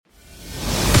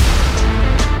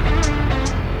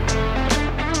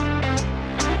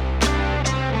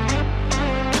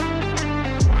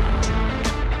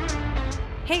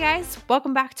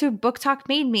Welcome back to Book Talk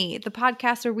Made Me, the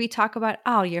podcast where we talk about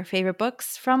all your favorite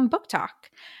books from Book Talk.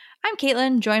 I'm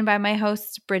Caitlin, joined by my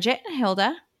hosts Bridget and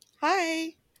Hilda.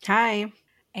 Hi. Hi.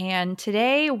 And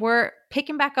today we're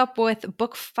picking back up with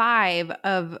book 5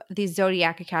 of the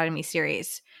Zodiac Academy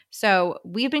series. So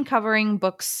we've been covering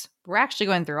books, we're actually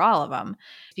going through all of them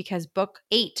because book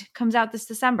 8 comes out this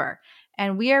December.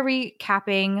 And we are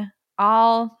recapping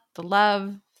all the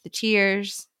love, the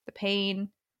tears, the pain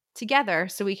together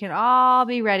so we can all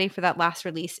be ready for that last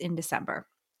release in December.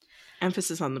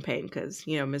 Emphasis on the pain because,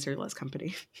 misery loves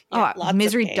company. Yeah,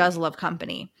 misery does love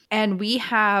company. And we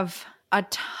have a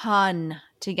ton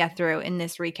to get through in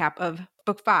this recap of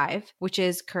book 5, which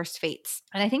is Cursed Fates.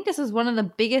 And I think this is one of the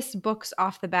biggest books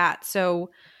off the bat. So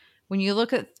when you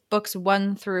look at books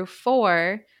 1 through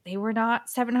 4, they were not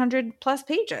 700 plus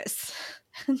pages.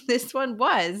 This one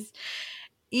was.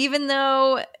 Even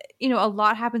though, a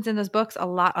lot happens in those books, a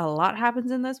lot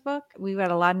happens in this book. We've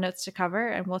got a lot of notes to cover,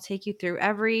 and we'll take you through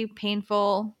every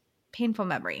painful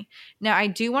memory. Now, I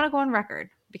do want to go on record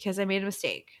because I made a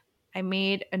mistake. I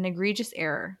made an egregious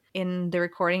error in the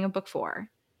recording of book 4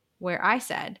 where I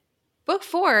said, book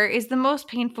 4 is the most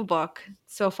painful book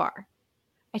so far.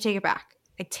 I take it back.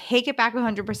 I take it back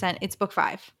 100%. It's book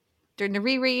 5. During the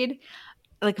reread,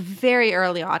 like very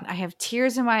early on, I have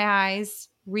tears in my eyes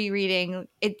rereading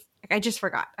it. I just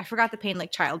forgot. I forgot the pain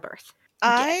like childbirth.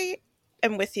 I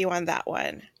am with you on that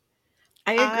one.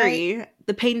 I agree.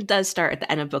 The pain does start at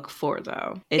the end of book 4,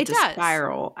 though. It's a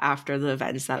spiral after the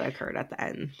events that occurred at the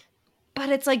end. But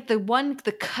it's like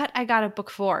the cut I got at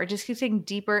book 4, it just keeps getting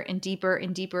deeper and deeper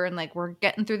and deeper. And like, we're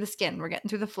getting through the skin. We're getting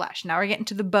through the flesh. Now we're getting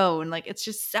to the bone. Like, it's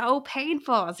just so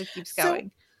painful as it keeps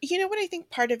going. So, you know what I think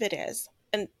part of it is?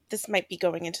 And this might be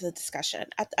going into the discussion.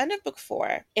 At the end of book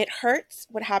 4, it hurts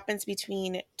what happens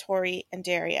between Tori and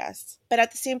Darius. But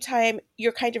at the same time,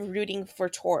 you're kind of rooting for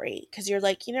Tori because you're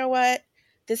like, you know what?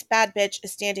 This bad bitch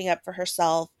is standing up for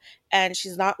herself and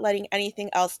she's not letting anything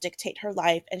else dictate her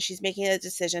life and she's making a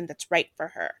decision that's right for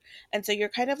her. And so you're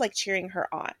kind of like cheering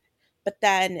her on. But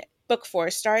then book 4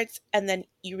 starts and then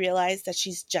you realize that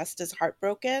she's just as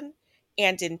heartbroken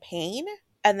and in pain.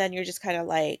 And then you're just kind of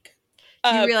like...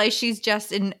 you realize she's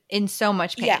just in so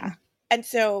much pain. Yeah. And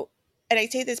I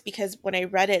say this because when I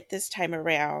read it this time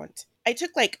around, I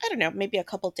took maybe a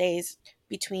couple days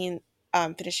between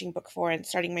finishing book 4 and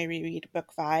starting my reread of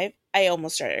book 5. I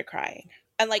almost started crying.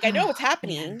 And I know what's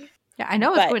happening. Yeah, I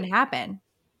know what's going to happen.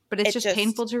 But it's just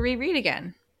painful to reread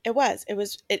again.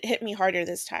 It hit me harder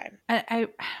this time. I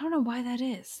don't know why that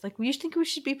is. Like, we just think we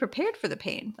should be prepared for the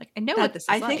pain. Like, I know what this is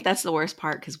like. I think that's the worst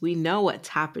part because we know what's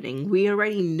happening. We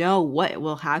already know what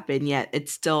will happen, yet it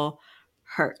still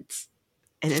hurts.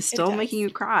 And it's still making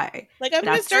you cry. Like, I'm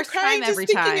going to start crying just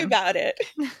thinking about it.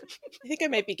 I think I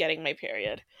might be getting my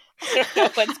period. I don't know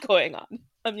what's going on.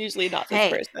 I'm usually not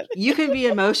this person. You can be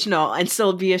emotional and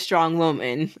still be a strong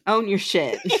woman. Own your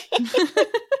shit.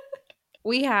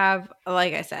 We have,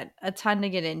 like I said, a ton to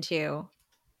get into.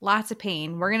 Lots of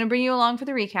pain. We're going to bring you along for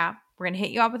the recap. We're going to hit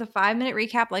you up with a 5-minute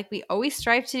recap like we always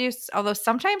strive to do. Although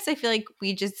sometimes I feel like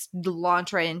we just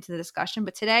launch right into the discussion.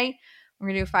 But today, we're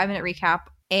going to do a 5-minute recap.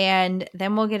 And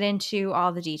then we'll get into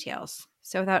all the details.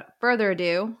 So without further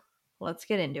ado, let's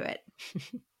get into it.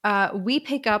 We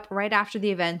pick up right after the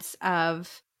events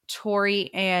of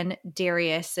Tori and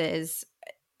Darius's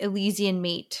Elysian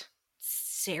mate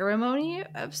ceremony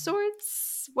of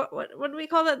sorts. What do we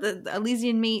call that? The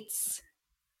Elysian mates.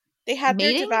 They had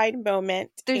their divine moment.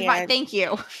 Thank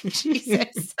you.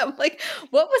 Jesus. I'm like,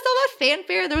 what was all that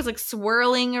fanfare? There was like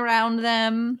swirling around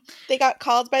them. They got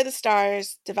called by the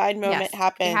stars. Divine moment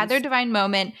happened. They had their divine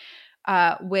moment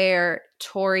where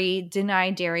Tori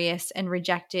denied Darius and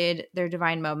rejected their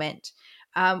divine moment,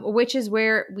 which is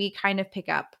where we kind of pick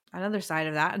up another side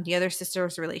of that, the other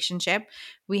sister's relationship.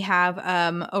 We have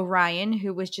Orion,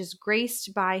 who was just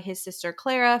graced by his sister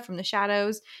Clara from the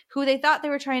shadows, who they thought they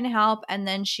were trying to help, and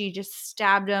then she just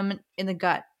stabbed him in the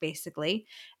gut, basically,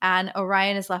 and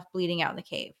Orion is left bleeding out in the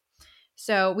cave.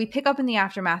 So we pick up in the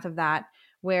aftermath of that,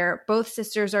 where both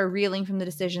sisters are reeling from the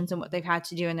decisions and what they've had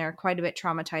to do, and they're quite a bit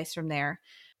traumatized from there.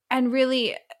 And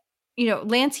really,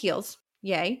 Lance heals,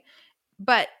 yay,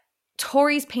 but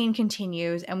Tori's pain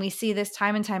continues, and we see this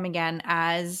time and time again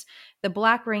as the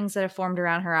black rings that have formed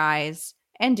around her eyes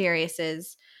and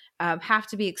Darius's have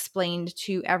to be explained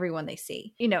to everyone they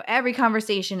see. Every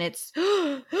conversation, it's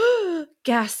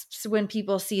gasps when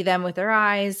people see them with their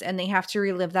eyes, and they have to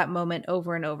relive that moment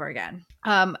over and over again.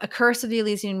 A curse of the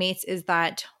Elysian mates is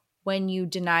that when you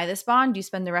deny this bond, you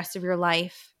spend the rest of your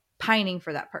life pining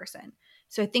for that person.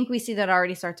 So I think we see that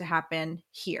already start to happen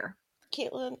here.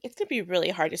 Caitlin, it's going to be really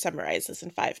hard to summarize this in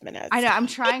 5 minutes. I know. I'm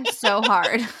trying so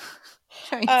hard.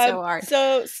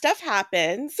 So stuff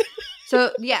happens.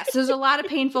 So, yes, there's a lot of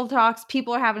painful talks.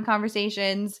 People are having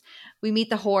conversations. We meet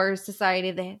the Horror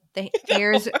Society. The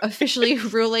heirs officially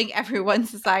ruling everyone's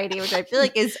society, which I feel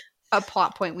like is a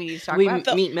plot point we need to talk about.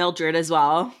 We meet Mildred as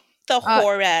well. The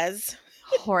Horrors.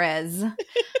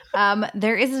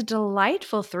 There is a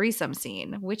delightful threesome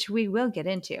scene, which we will get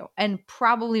into, and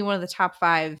probably one of the top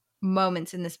 5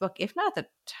 moments in this book, if not the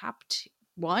top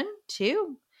 1,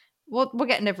 2. We'll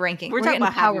get into ranking. We're talking getting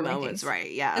about power happy moments, rankings.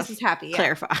 right? Yeah. This is happy. Yeah.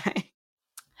 Clarify.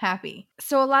 Happy.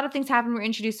 So a lot of things happen. We're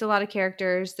introduced to a lot of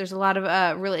characters. There's a lot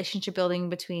of relationship building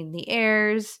between the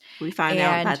heirs. We find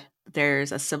out that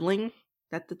there's a sibling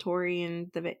that the Tory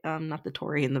and the not the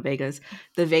Tory and the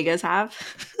Vegas have.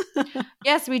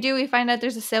 Yes, we do. We find out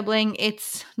there's a sibling.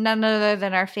 It's none other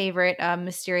than our favorite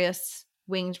mysterious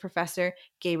winged professor,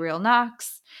 Gabriel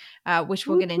Knox, which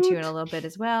we'll get into in a little bit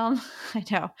as well. I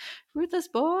know. Ruthless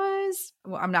boys.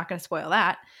 Well, I'm not going to spoil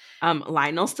that.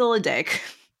 Lionel's still a dick.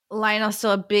 Lionel's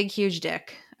still a big, huge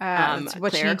dick.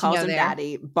 What Claire calls him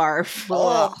daddy. Barf.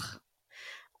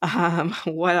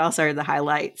 What else are the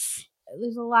highlights?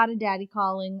 There's a lot of daddy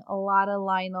calling, a lot of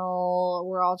Lionel.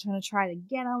 We're all trying to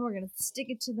get him. We're going to stick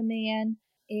it to the man.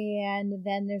 And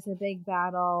then there's a big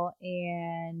battle,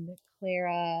 and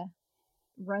Clara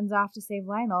runs off to save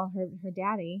Lionel, her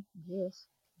daddy. Ugh.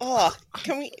 Oh,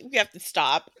 we have to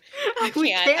stop.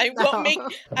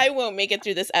 I won't make it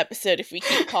through this episode if we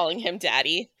keep calling him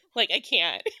daddy. Like, I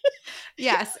can't.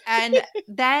 Yes. And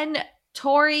then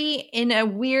Tori, in a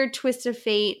weird twist of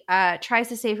fate, tries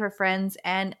to save her friends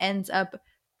and ends up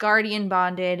guardian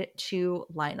bonded to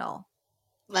Lionel.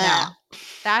 Now,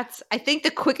 that's, I think,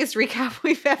 the quickest recap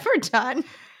we've ever done.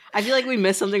 I feel like we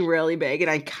missed something really big,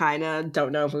 and I kind of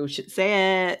don't know if we should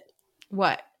say it.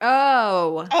 What?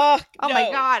 Oh no. My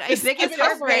God. I think it's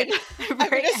heartbreak.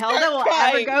 Hell that will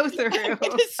ever go through.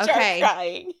 Okay.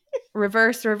 Crying.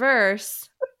 Reverse.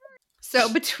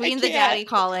 So between the daddy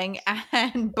calling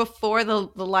and before the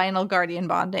Lionel guardian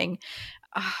bonding,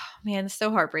 oh man, it's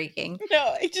so heartbreaking.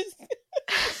 No,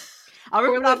 I'll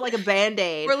rip it off like a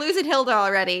Band-Aid. We're losing Hilda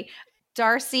already.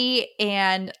 Darcy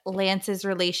and Lance's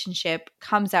relationship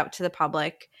comes out to the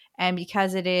public, and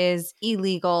because it is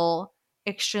illegal,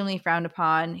 extremely frowned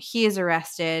upon, he is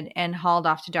arrested and hauled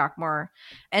off to Dockmore.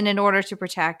 And in order to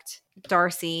protect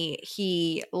Darcy,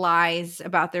 he lies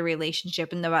about their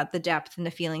relationship and about the depth and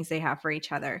the feelings they have for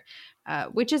each other,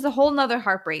 which is a whole nother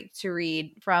heartbreak to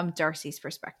read from Darcy's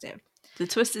perspective. The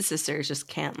Twisted Sisters just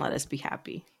can't let us be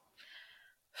happy.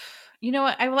 You know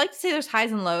what? I would like to say there's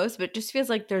highs and lows, but it just feels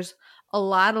like there's a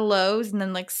lot of lows and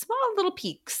then like small little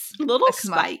peaks. Little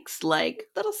spikes. Like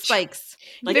little spikes.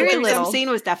 Like very the little. scene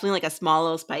was definitely like a small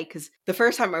little spike, because the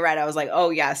first time I read it, I was like,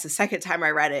 oh yes. The second time I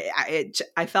read it,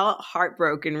 I felt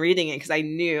heartbroken reading it because I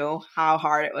knew how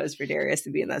hard it was for Darius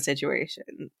to be in that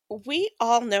situation. We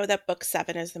all know that book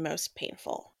 7 is the most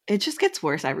painful. It just gets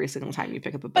worse every single time you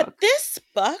pick up a book. But this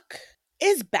book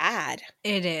is bad.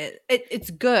 It is.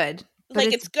 It's good.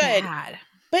 Like, it's good. Bad.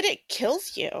 But it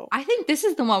kills you. I think this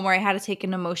is the one where I had to take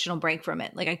an emotional break from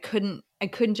it. Like I couldn't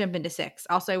jump into 6.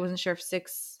 Also, I wasn't sure if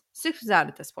 6 was out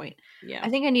at this point. Yeah. I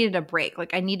think I needed a break.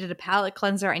 Like I needed a palate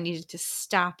cleanser. I needed to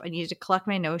stop. I needed to collect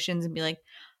my notions and be like,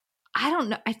 I don't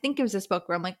know. I think it was this book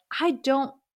where I'm like, I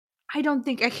don't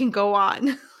think I can go on.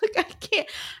 Like I can't.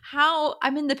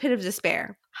 I'm in the pit of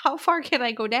despair. How far can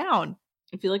I go down?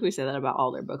 I feel like we say that about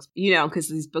all their books, because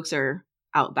these books are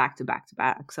out back to back to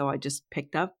back. So I just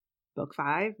picked up book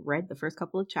 5, read the first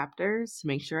couple of chapters to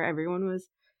make sure everyone was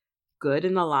good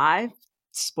and alive.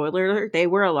 Spoiler alert, they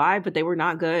were alive, but they were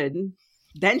not good.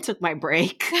 Then took my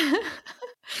break.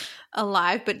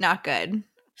 Alive, but not good.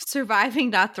 Surviving,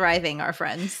 not thriving, our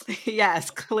friends. Yes,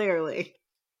 clearly.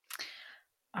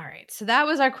 All right, so that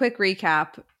was our quick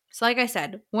recap. So like I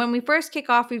said, when we first kick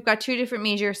off, we've got 2 different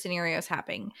major scenarios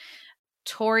happening.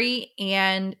 Tori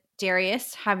and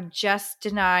Darius have just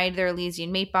denied their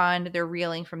Elysian mate bond. They're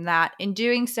reeling from that. In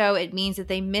doing so, it means that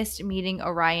they missed meeting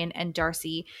Orion and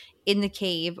Darcy in the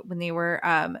cave when they were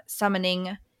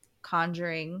summoning,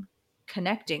 conjuring,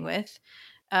 connecting with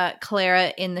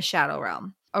Clara in the Shadow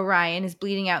Realm. Orion is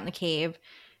bleeding out in the cave.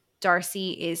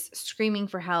 Darcy is screaming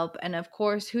for help. And of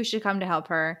course, who should come to help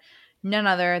her? None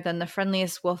other than the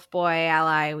friendliest wolf boy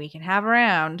ally we can have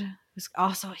around, who's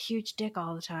also a huge dick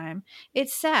all the time.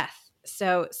 It's Seth.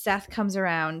 So Seth comes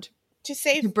around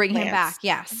to bring Lance. him back.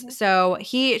 Yes. Mm-hmm. So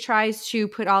he tries to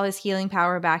put all his healing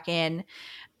power back in.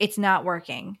 It's not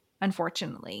working,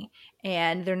 unfortunately.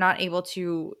 And they're not able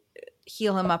to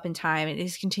heal him up in time. It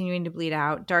is continuing to bleed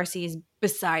out. Darcy is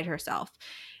beside herself.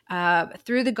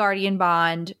 Through the guardian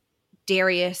bond,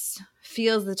 Darius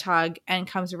feels the tug and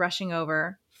comes rushing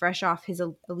over, fresh off his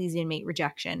Elysian mate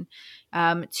rejection,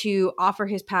 to offer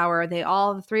his power.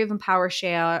 The three of them power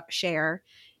share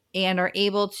and are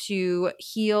able to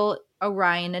heal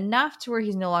Orion enough to where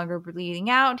he's no longer bleeding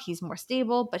out. He's more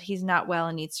stable, but he's not well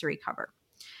and needs to recover.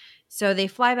 So they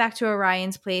fly back to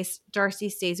Orion's place. Darcy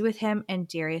stays with him, and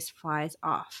Darius flies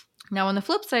off. Now, on the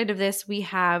flip side of this, we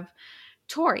have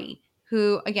Tori,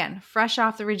 who, again, fresh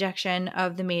off the rejection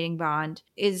of the mating bond,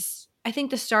 is, I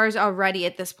think the stars already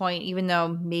at this point, even though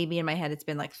maybe in my head it's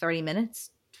been like 30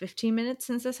 minutes, 15 minutes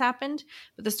since this happened,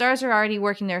 but the stars are already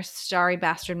working their starry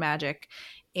bastard magic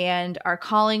and are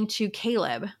calling to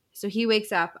Caleb. So he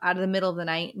wakes up out of the middle of the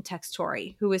night and texts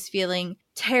Tori, who is feeling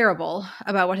terrible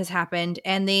about what has happened,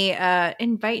 and she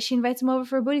invites him over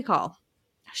for a booty call.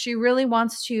 She really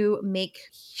wants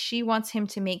him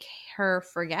to make her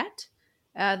forget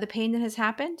the pain that has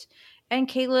happened. And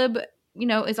Caleb,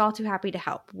 is all too happy to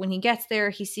help. When he gets there,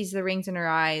 he sees the rings in her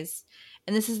eyes.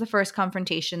 And this is the first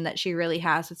confrontation that she really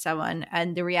has with someone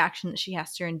and the reaction that she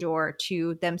has to endure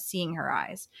to them seeing her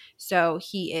eyes. So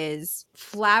he is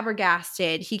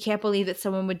flabbergasted. He can't believe that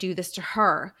someone would do this to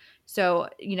her. So,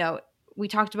 we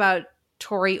talked about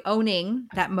Tori owning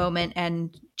that moment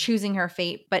and choosing her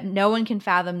fate, but no one can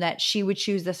fathom that she would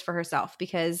choose this for herself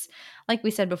because, like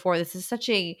we said before, this is such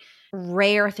a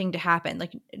rare thing to happen.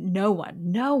 Like no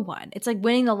one. It's like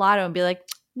winning the lotto and be like,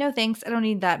 no thanks, I don't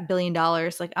need that $1 billion.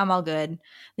 Like I'm all good.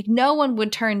 Like no one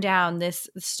would turn down this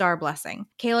star blessing.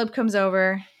 Caleb comes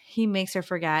over. He makes her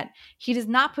forget. He does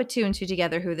not put two and two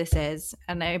together who this is.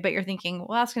 And I bet you're thinking,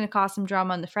 well, that's going to cause some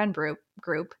drama in the friend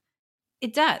group.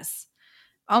 It does.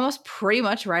 Almost pretty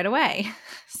much right away.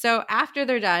 So after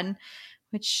they're done,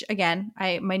 which again,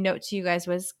 my note to you guys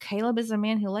was Caleb is a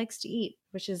man who likes to eat,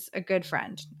 which is a good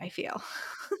friend, I feel.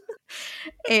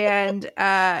 And is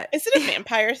it a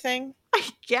vampire thing?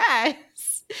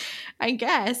 I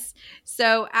guess.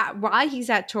 So while he's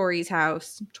at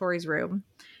Tori's room,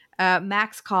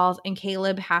 Max calls and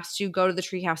Caleb has to go to the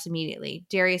treehouse immediately.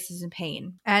 Darius is in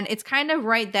pain. And it's kind of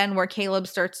right then where Caleb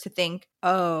starts to think,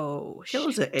 oh,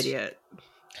 Caleb's an idiot.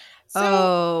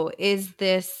 Is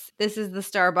this is the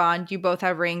star bond? You both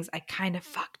have rings. I kind of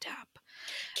fucked up.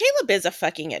 Caleb is a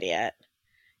fucking idiot.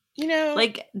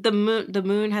 Like the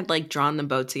moon had like drawn them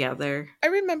both together. I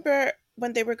remember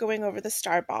when they were going over the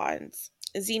star bonds,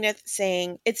 Zenith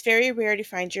saying, it's very rare to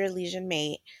find your Elysian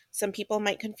mate. Some people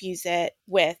might confuse it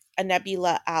with a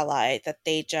Nebula ally that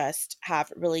they just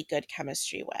have really good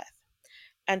chemistry with.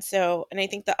 And I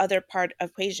think the other part of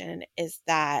equation is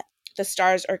that the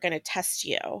stars are going to test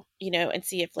you, and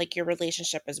see if like your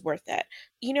relationship is worth it.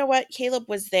 You know what? Caleb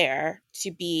was there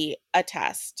to be a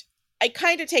test. I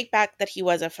kind of take back that he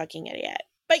was a fucking idiot.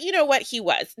 But you know what? He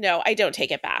was. No, I don't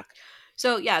take it back.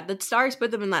 So yeah, the stars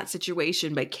put them in that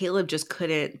situation, but Caleb just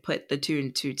couldn't put the two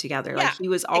and two together. Yeah, like he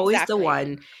was always exactly. the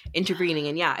one intervening.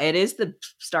 And yeah, it is the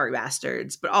starry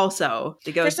bastards, but also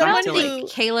it goes For back to someone who-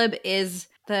 like Caleb is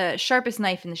the sharpest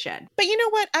knife in the shed. But you know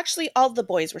what? Actually, all the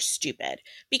boys were stupid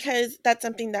because that's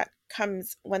something that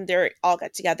comes when they're all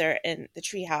get together in the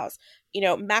treehouse.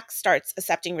 Max starts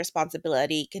accepting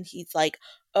responsibility and he's like,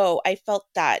 oh, I felt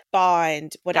that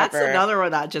bond, whatever. That's another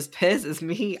one that just pisses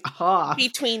me off.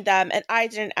 Between them, and I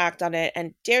didn't act on it.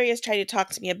 And Darius tried to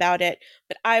talk to me about it,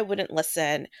 but I wouldn't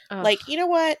listen. Ugh. Like, you know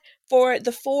what? For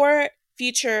the 4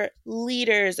 future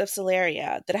leaders of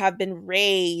Solaria that have been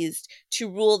raised to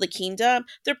rule the kingdom,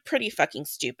 they're pretty fucking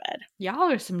stupid.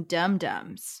 Y'all are some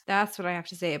dum-dums. That's what I have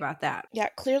to say about that. Yeah,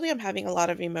 clearly I'm having a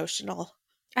lot of emotional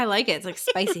I like it. It's like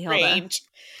spicy Hilda. range.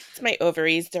 It's my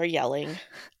ovaries. They're yelling.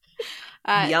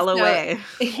 Yell away.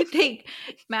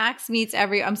 Caleb meets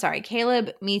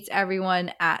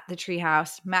everyone at the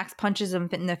treehouse. Max punches him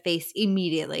in the face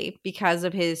immediately because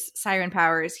of his siren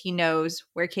powers. He knows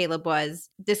where Caleb was.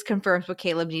 This confirms what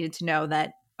Caleb needed to know,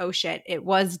 that, oh shit, it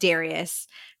was Darius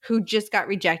who just got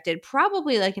rejected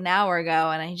probably like an hour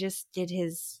ago, and I just did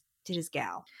his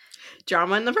gal.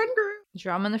 Drama in the friend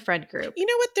group. You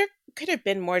know what? There could have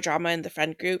been more drama in the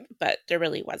friend group, but there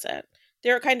really wasn't.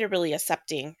 They were kind of really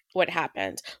accepting what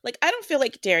happened. Like, I don't feel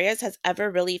like Darius has ever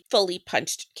really fully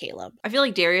punched Caleb. I feel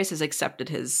like Darius has accepted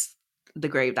the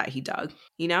grave that he dug,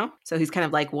 So he's kind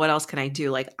of like, what else can I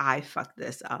do? Like, I fucked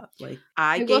this up. Like,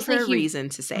 I gave her a reason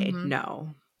to say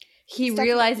no. He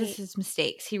realizes his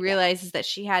mistakes. He realizes that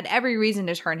she had every reason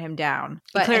to turn him down.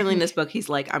 But clearly in this book, he's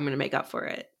like, I'm going to make up for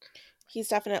it. He's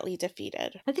definitely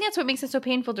defeated. I think that's what makes it so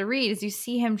painful to read, is you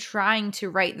see him trying to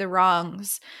right the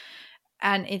wrongs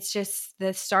And it's just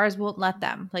the stars won't let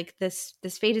them. Like this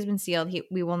fate has been sealed.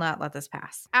 We will not let this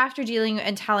pass. After dealing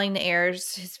and telling the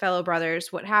heirs, his fellow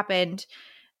brothers, what happened,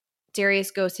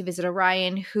 Darius goes to visit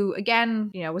Orion, who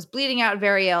again, was bleeding out,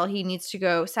 very ill. He needs to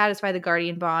go satisfy the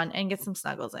guardian bond and get some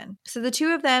snuggles in. So the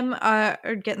two of them are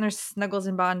getting their snuggles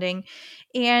and bonding,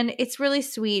 and it's really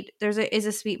sweet. Is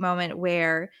a sweet moment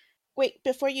where. Wait,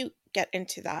 before you get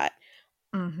into that,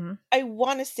 I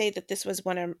want to say that this was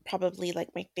one of probably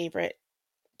like my favorite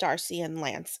Darcy and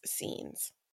Lance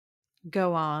scenes.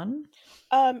 Go on.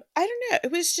 I don't know.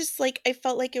 It was just like I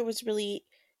felt like it was really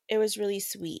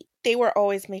sweet. They were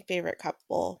always my favorite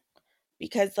couple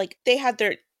because like they had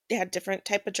different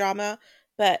type of drama,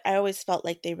 but I always felt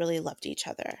like they really loved each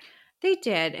other. They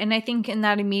did. And I think in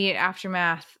that immediate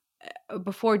aftermath,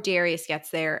 before Darius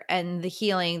gets there and the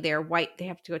healing, they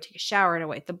have to go take a shower to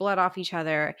wipe the blood off each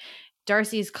other.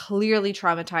 Darcy is clearly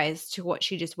traumatized to what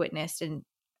she just witnessed and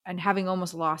having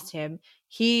almost lost him.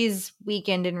 He's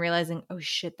weakened and realizing, oh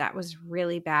shit, that was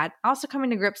really bad. Also coming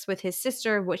to grips with his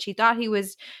sister, what she thought he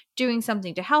was doing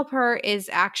something to help her is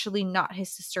actually not his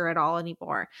sister at all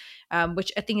anymore,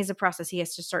 which I think is a process he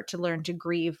has to start to learn to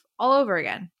grieve all over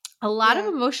again. A lot of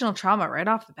emotional trauma right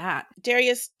off the bat.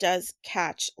 Darius does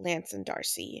catch Lance and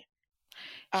Darcy.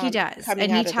 He does. Coming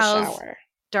and out he of the tells shower.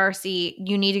 Darcy,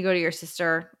 you need to go to your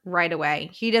sister right away.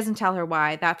 He doesn't tell her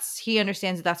why. He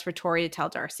understands that's for Tori to tell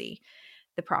Darcy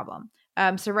the problem.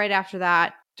 So right after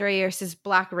that, Darius's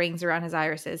black rings around his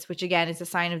irises, which again is a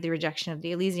sign of the rejection of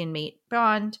the Elysian mate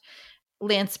bond.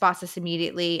 Lance spots this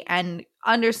immediately and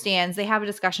understands. They have a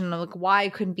discussion of like why I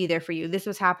couldn't be there for you. This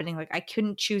was happening. Like I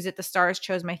couldn't choose it. The stars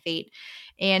chose my fate.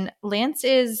 And Lance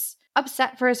is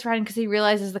upset for his friend because he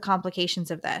realizes the complications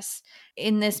of this.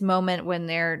 In this moment when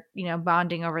they're,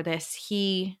 bonding over this,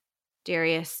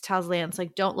 Darius tells Lance,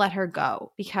 like, don't let her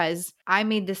go because I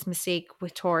made this mistake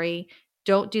with Tori.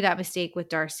 Don't do that mistake with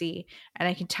Darcy. And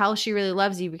I can tell she really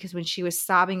loves you because when she was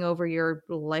sobbing over your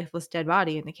lifeless dead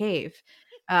body in the cave,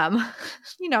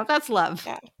 that's love.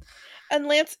 Yeah. And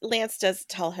Lance does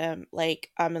tell him, like,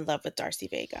 I'm in love with Darcy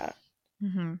Vega.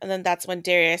 And then that's when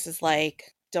Darius is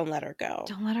like, don't let her go.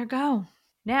 Don't let her go.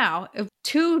 Now, if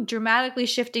two dramatically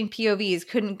shifting POVs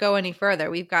couldn't go any further,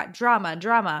 we've got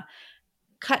drama,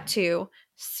 cut to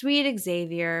sweet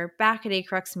Xavier back at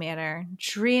Acrux Manor,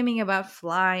 dreaming about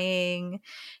flying.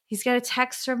 He's got a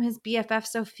text from his BFF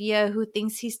Sophia, who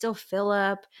thinks he's still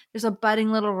Philip. There's a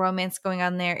budding little romance going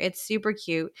on there. It's super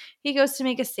cute. He goes to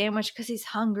make a sandwich because he's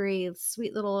hungry.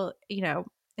 Sweet little,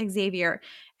 Xavier.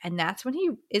 And that's when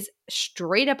he is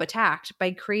straight up attacked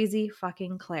by crazy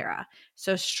fucking Clara.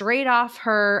 So straight off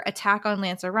her attack on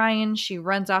Lance Orion, she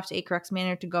runs off to Acrux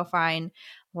Manor to go find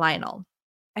Lionel.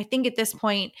 I think at this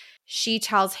point, she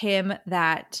tells him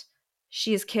that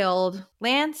she has killed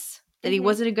Lance, that he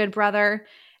wasn't a good brother,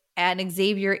 and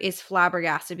Xavier is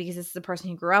flabbergasted because this is the person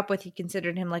he grew up with. He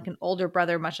considered him like an older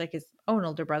brother, much like his own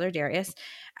older brother, Darius.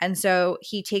 And so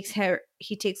he takes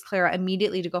Clara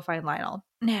immediately to go find Lionel.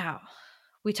 Now,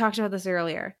 we talked about this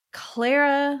earlier.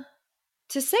 Clara,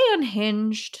 to say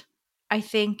unhinged, I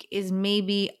think is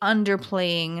maybe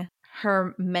underplaying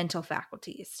her mental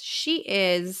faculties. She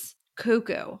is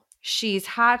cuckoo. She's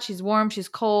hot, she's warm, she's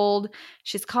cold.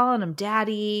 She's calling him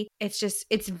daddy.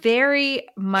 It's very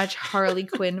much Harley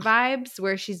Quinn vibes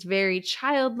where she's very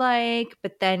childlike,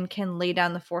 but then can lay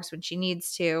down the force when she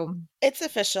needs to. It's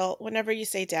official. Whenever you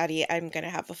say daddy, I'm going to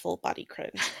have a full body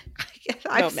cringe.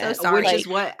 I'm so sorry. Which is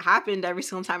what happened every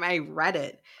single time I read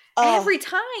it. Every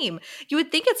time. You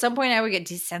would think at some point I would get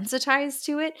desensitized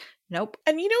to it. Nope.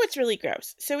 And it's really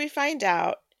gross. So we find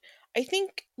out, I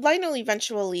think Lionel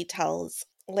eventually tells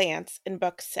Lance in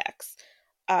book 6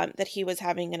 that he was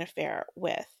having an affair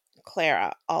with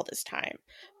Clara all this time.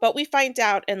 But we find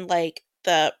out in like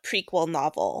the prequel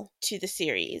novel to the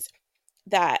series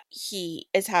that he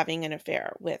is having an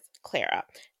affair with Clara.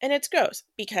 And it's gross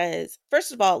because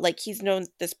first of all, like he's known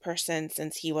this person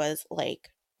since he was like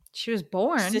she was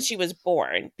born. Since she was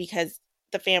born because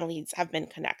the families have been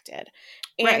connected.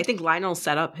 And, right, I think Lionel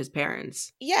set up his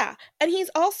parents. Yeah, and he's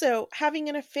also having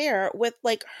an affair with,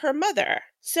 like, her mother.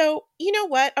 So, you know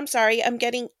what? I'm sorry, I'm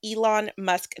getting Elon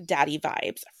Musk daddy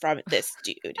vibes from this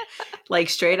dude. Like,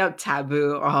 straight up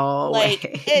taboo all like,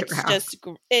 way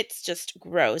it's just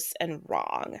gross and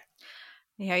wrong.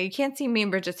 Yeah, you can't see me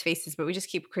and Bridget's faces, but we just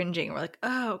keep cringing. We're like,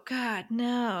 oh, God,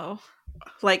 no.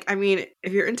 Like, I mean,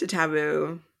 if you're into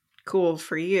taboo, cool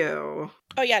for you.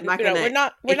 Oh yeah, we're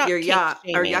not your yuck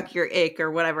or yuck your ick or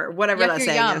whatever yuck that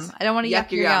saying yum. is. I don't want to yuck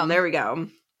your yum. There we go.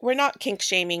 We're not kink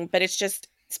shaming, but it's just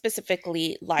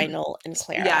specifically Lionel and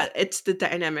Clara. Yeah, it's the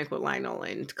dynamic with Lionel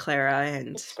and Clara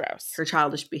and it's gross. Her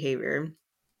childish behavior.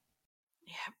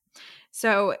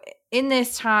 So in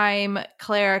this time,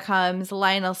 Clara comes,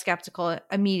 Lionel skeptical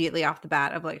immediately off the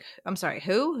bat of like, I'm sorry,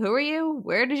 who? Who are you?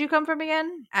 Where did you come from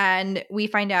again? And we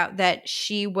find out that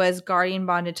she was guardian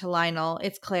bonded to Lionel.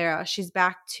 It's Clara. She's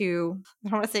back to, I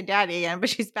don't want to say daddy again, but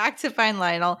she's back to find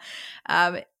Lionel.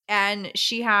 And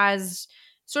she has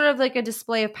sort of like a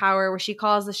display of power where she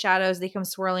calls the shadows, they come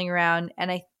swirling around.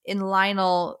 And in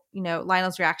Lionel,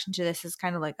 Lionel's reaction to this is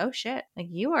kind of like, oh shit, like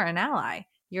you are an ally.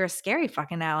 You're a scary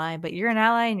fucking ally, but you're an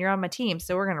ally and you're on my team,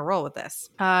 so we're going to roll with this.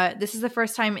 This is the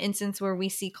first time instance where we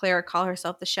see Clara call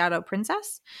herself the Shadow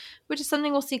Princess, which is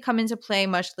something we'll see come into play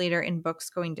much later in books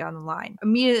going down the line.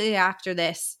 Immediately after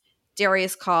this,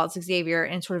 Darius calls Xavier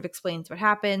and sort of explains what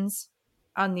happens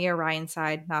on the Orion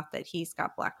side, not that he's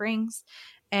got black rings,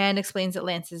 and explains that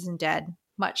Lance isn't dead,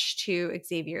 much to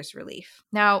Xavier's relief.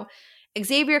 Now,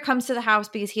 Xavier comes to the house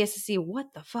because he has to see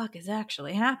what the fuck is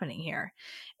actually happening here.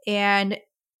 And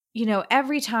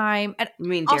every time. And You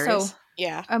mean also, Darius?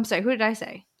 Yeah. I'm sorry, who did I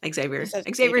say? Xavier. It says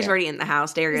Xavier's Xavier. already in the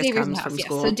house. Darius Xavier's in comes the house, from yes.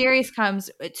 school. So Darius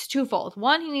comes. It's twofold.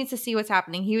 One, he needs to see what's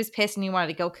happening. He was pissed and he wanted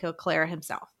to go kill Clara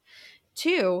himself.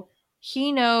 Two,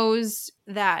 he knows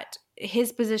that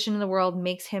his position in the world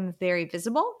makes him very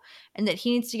visible and that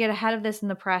he needs to get ahead of this in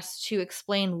the press to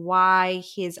explain why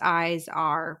his eyes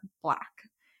are black,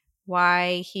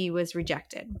 why he was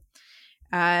rejected.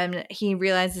 He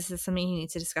realizes this is something he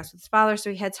needs to discuss with his father,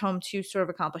 so he heads home to sort of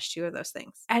accomplish two of those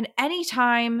things. And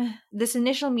anytime this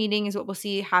initial meeting is what we'll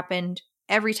see happened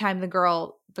every time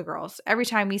every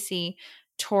time we see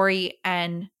Tori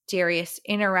and Darius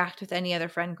interact with any other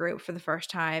friend group for the first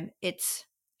time, it's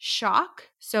shock.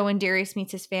 So when Darius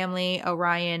meets his family,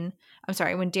 when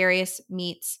Darius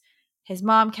meets his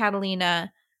mom,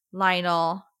 Catalina,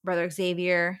 Lionel, brother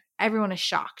Xavier, everyone is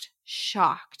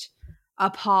shocked,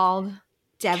 appalled,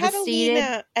 devastated.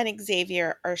 Catalina and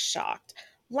Xavier are shocked.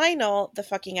 Lionel, the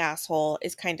fucking asshole,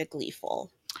 is kind of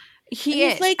gleeful. He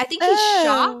And is. he's like, I think he's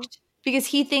shocked because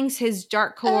he thinks his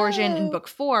dark coercion in book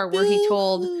 4, where he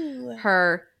told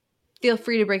her, feel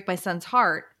free to break my son's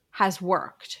heart, has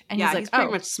worked. And he's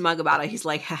pretty much smug about it. He's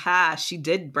like, haha, she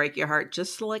did break your heart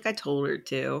just like I told her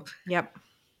to. Yep.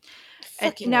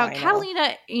 Now,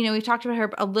 Catalina, we talked about her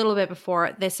a little bit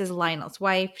before. This is Lionel's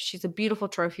wife. She's a beautiful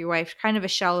trophy wife, kind of a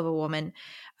shell of a woman.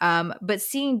 But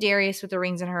seeing Darius with the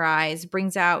rings in her eyes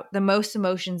brings out the most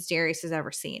emotions Darius has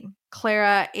ever seen.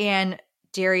 Clara and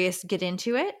Darius get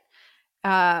into it.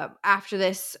 After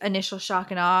this initial shock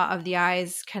and awe of the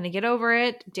eyes kind of get over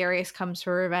it, Darius comes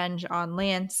for revenge on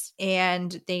Lance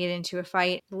and they get into a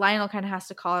fight. Lionel kind of has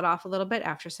to call it off a little bit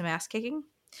after some ass kicking.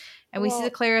 And we see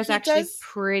that Clara is actually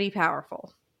pretty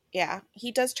powerful. Yeah,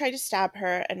 he does try to stab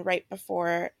her, and right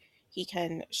before he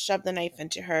can shove the knife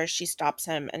into her, she stops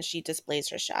him and she displays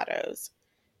her shadows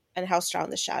and how strong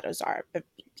the shadows are. But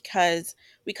because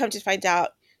we come to find out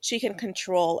she can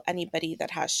control anybody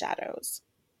that has shadows.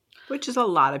 Which is a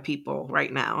lot of people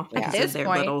right now. Yeah. At this their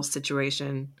point, little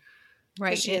situation.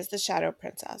 Right. She is the Shadow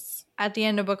Princess. At the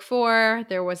end of book 4,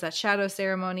 there was that shadow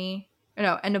ceremony.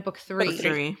 No, end of book 3. Book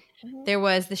 3. There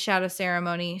was the shadow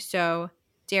ceremony. So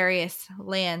Darius,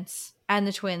 Lance, and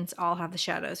the twins all have the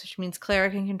shadows, which means Clara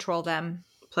can control them.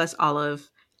 Plus all of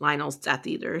Lionel's Death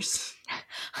Eaters.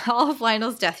 All of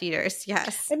Lionel's Death Eaters,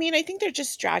 yes. I mean, I think they're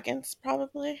just dragons,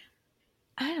 probably.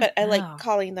 I like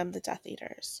calling them the Death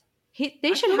Eaters.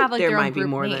 They should have like there their own might be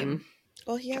group more name. than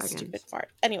Well, he has dragons. stupid fart.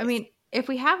 Anyway, I mean, if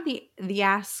we have the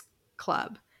Ass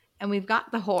Club and we've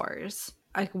got the whores,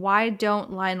 like why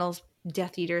don't Lionel's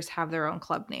Death Eaters have their own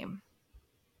club name?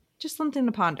 Just something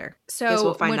to ponder. So guess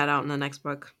we'll find that out in the next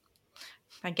book.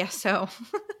 I guess so.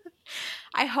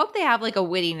 I hope they have like a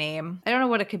witty name. I don't know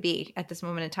what it could be at this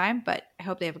moment in time, but I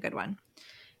hope they have a good one.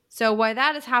 So while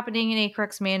that is happening in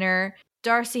Acrex Manor,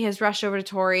 Darcy has rushed over to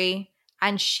Tori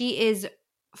and she is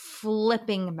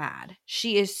flipping mad.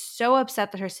 She is so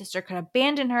upset that her sister could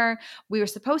abandon her. We were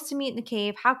supposed to meet in the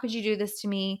cave. How could you do this to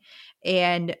me?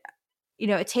 And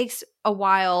it takes a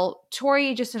while.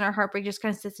 Tori, just in her heartbreak, just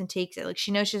kind of sits and takes it. Like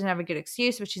she knows she doesn't have a good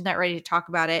excuse, but she's not ready to talk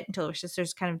about it until her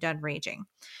sister's kind of done raging.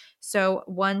 So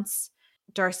once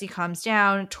Darcy calms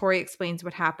down, Tori explains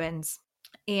what happens.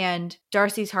 And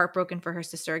Darcy's heartbroken for her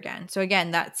sister again. So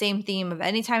again, that same theme of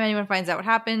anytime anyone finds out what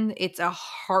happened, it's a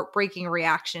heartbreaking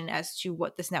reaction as to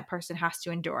what this net person has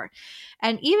to endure.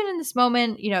 And even in this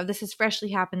moment, this has freshly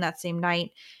happened that same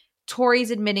night.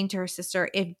 Tori's admitting to her sister,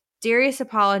 if Darius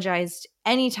apologized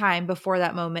any time before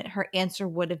that moment, her answer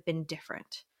would have been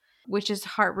different. which is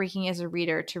heartbreaking as a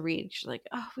reader to read. She's like,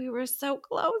 oh, we were so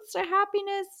close to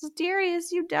happiness.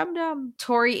 Darius, you dum-dum.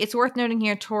 Tori, it's worth noting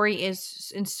here, Tori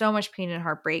is in so much pain and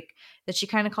heartbreak that she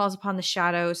kind of calls upon the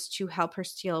shadows to help her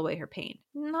steal away her pain.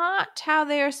 Not how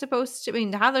they are supposed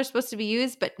to, how they're supposed to be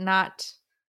used, but not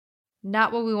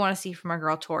what we want to see from our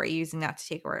girl Tori, using that to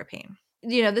take away her pain.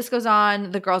 This goes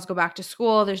on. The girls go back to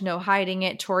school. There's no hiding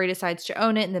it. Tori decides to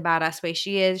own it in the badass way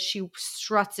she is. She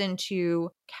struts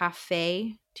into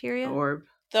cafeteria.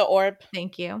 The orb.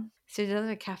 Thank you. So is that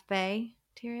a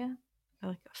cafeteria? Or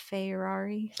like a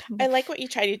Ferrari? I like what you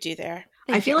try to do there.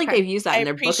 I feel like they've used that in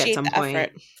their book at some point.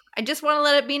 Effort. I just want to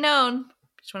let it be known.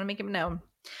 Just want to make it known.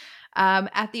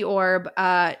 At the orb,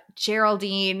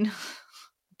 Geraldine,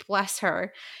 bless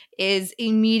her, is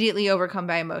immediately overcome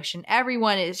by emotion.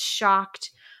 Everyone is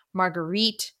shocked.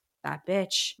 Marguerite, that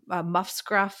bitch, Muff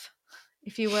Scruff,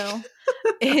 if you will,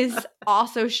 is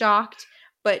also shocked.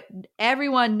 But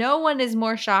no one is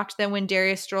more shocked than when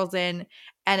Darius strolls in,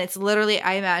 and it's literally,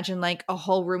 I imagine, like a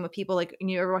whole room of people. Like,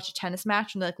 you ever watch a tennis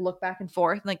match and they like look back and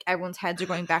forth, and like everyone's heads are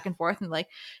going back and forth, and like,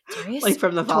 Darius, like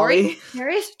from the volley,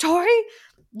 Darius, Tori,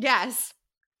 yes.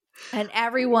 And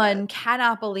everyone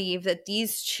cannot believe that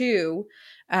these two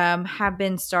have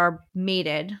been star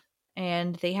mated,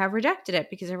 and they have rejected it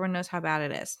because everyone knows how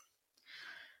bad it is.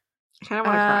 I kind of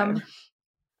want to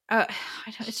cry.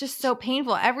 It's just so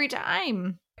painful every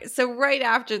time. So right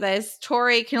after this,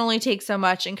 Tori can only take so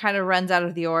much and kind of runs out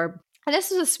of the orb. And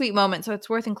this is a sweet moment, so it's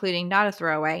worth including, not a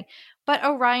throwaway. But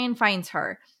Orion finds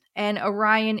her. And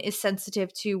Orion is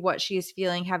sensitive to what she is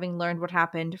feeling, having learned what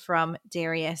happened from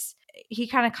Darius. He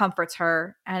kind of comforts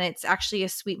her, and it's actually a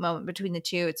sweet moment between the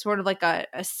two. It's sort of like a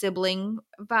sibling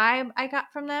vibe I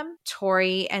got from them.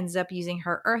 Tori ends up using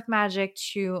her earth magic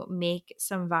to make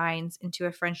some vines into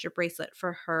a friendship bracelet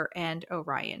for her and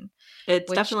Orion.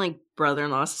 It's definitely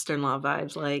brother-in-law, sister-in-law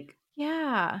vibes. Like,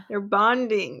 yeah, they're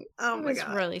bonding. Oh my god, it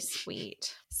was really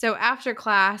sweet. So after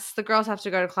class, the girls have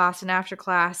to go to class, and after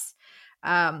class,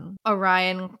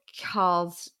 Orion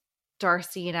calls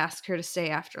Darcy and asks her to stay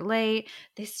after late.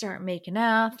 They start making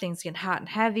out. Things get hot and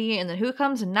heavy. And then who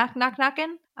comes and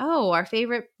knocking? Oh, our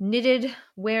favorite knitted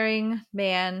wearing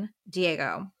man,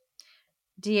 Diego.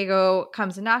 Diego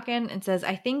comes and knocking and says,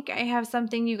 I think I have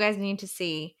something you guys need to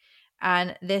see.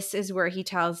 And this is where he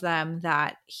tells them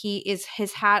that his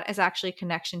hat is actually a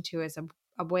connection to his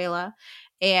abuela.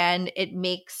 And it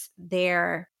makes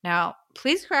now,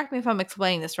 please correct me if I'm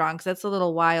explaining this wrong, because that's a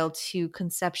little wild to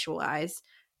conceptualize.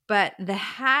 But the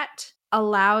hat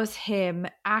allows him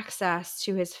access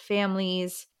to his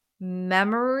family's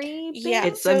memory bank. Yeah,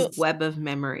 it's a web of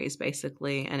memories,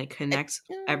 basically, and it connects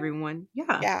everyone.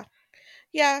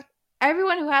 Yeah.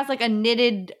 Everyone who has like a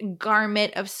knitted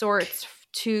garment of sorts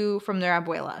from their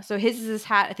abuela. So his is his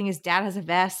hat. I think his dad has a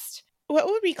vest. What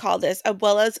would we call this?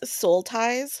 Abuela's soul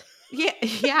ties? Yeah.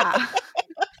 I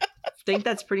think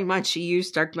that's pretty much, she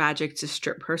used dark magic to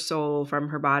strip her soul from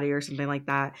her body or something like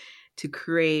that, to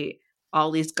create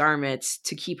all these garments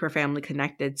to keep her family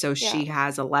connected, so she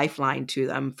has a lifeline to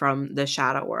them from the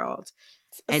shadow world.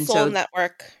 And soul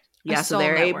network. Yeah, so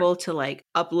they're able to like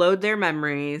upload their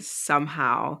memories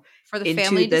somehow for the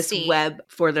family into this to see. web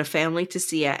for the family to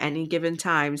see at any given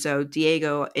time. So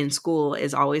Diego in school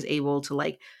is always able to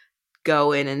like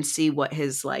go in and see what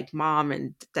his like mom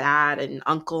and dad and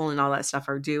uncle and all that stuff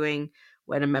are doing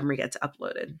when a memory gets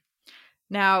uploaded.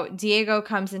 Now, Diego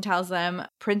comes and tells them,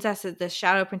 the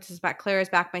Shadow Princess is back, Claire is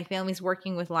back, my family's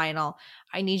working with Lionel.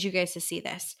 I need you guys to see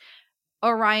this.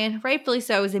 Orion, rightfully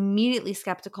so, is immediately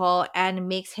skeptical and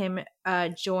makes him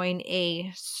join a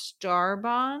star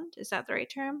bond. Is that the right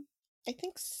term? I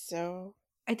think so.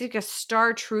 I think a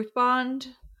star truth bond.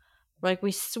 Like,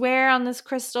 we swear on this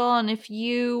crystal, and if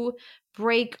you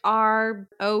break our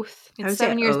oath, it's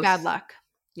 7 years bad luck.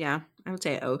 Yeah, I would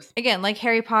say oath. Again, like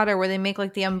Harry Potter, where they make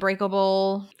like the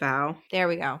unbreakable vow. There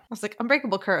we go. I was like,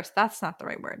 unbreakable curse. That's not the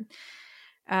right word.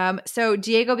 So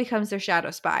Diego becomes their shadow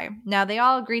spy. Now they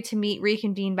all agree to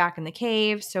reconvene back in the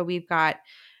cave. So we've got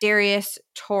Darius,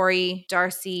 Tori,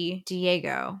 Darcy,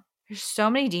 Diego. There's so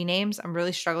many D names. I'm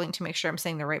really struggling to make sure I'm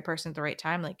saying the right person at the right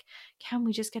time. Like, can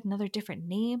we just get another different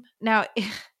name? Now,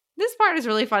 this part is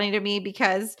really funny to me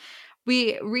because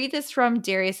we read this from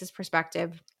Darius's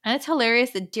perspective, and it's hilarious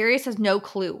that Darius has no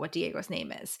clue what Diego's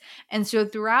name is. And so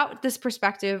throughout this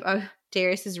perspective of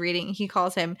Darius's reading, he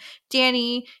calls him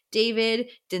Danny, David,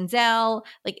 Denzel.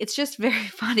 Like, it's just very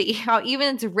funny how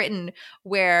even it's written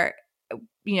where,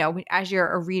 as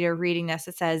you're a reader reading this,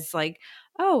 it says like,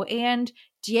 oh, and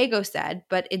Diego said,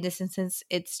 but in this instance,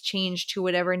 it's changed to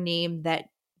whatever name that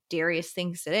Darius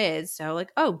thinks it is. So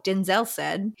like, oh, Denzel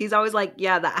said. He's always like,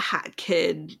 yeah, that hat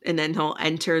kid. And then he'll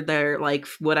enter their, like,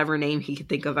 whatever name he could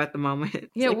think of at the moment. It's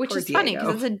You know, like, which poor is funny because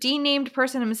Diego. it's a denamed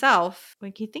person himself.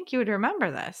 Like, you'd think you would remember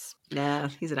this. Nah,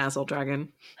 he's an asshole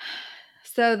dragon.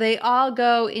 So they all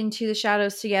go into the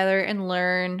shadows together and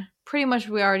learn pretty much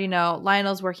what we already know.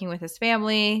 Lionel's working with his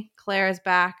family. Claire's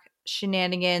back.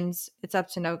 Shenanigans. It's up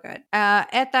to no good.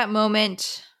 At that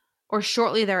moment, or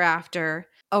shortly thereafter,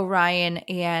 Orion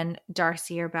and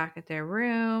Darcy are back at their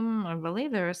room. I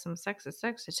believe there was some sexy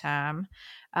time.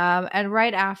 And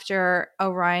right after,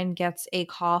 Orion gets a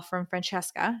call from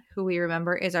Francesca, who we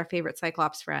remember is our favorite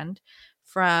Cyclops friend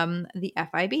from the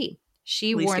FIB.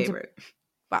 She Least warns. favorite.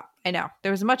 Well, I know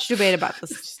there was much debate about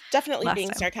this. She's definitely last being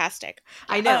time. sarcastic.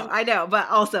 I know, but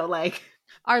also like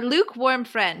Our lukewarm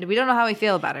friend. We don't know how we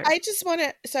feel about her. I just want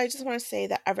to say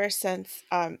that ever since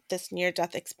this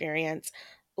near-death experience,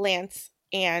 Lance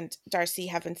and Darcy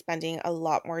have been spending a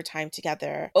lot more time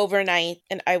together overnight,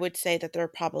 and I would say that they're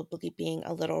probably being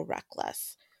a little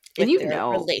reckless with And their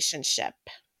relationship.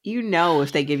 You know,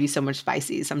 if they give you so much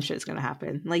spicy, some shit's gonna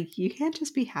happen. Like, you can't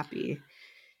just be happy.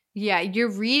 Yeah, you're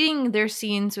reading their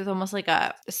scenes with almost like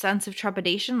a sense of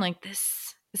trepidation, like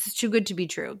this is too good to be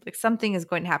true. Like something is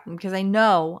going to happen because I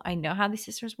know how these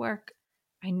sisters work.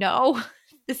 I know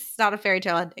this is not a fairy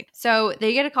tale ending. So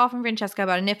they get a call from Francesca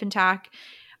about a nip and tack.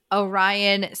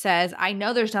 Orion says, I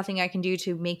know there's nothing I can do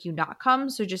to make you not come,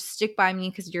 so just stick by me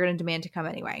because you're going to demand to come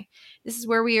anyway. This is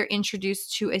where we are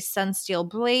introduced to a sunsteel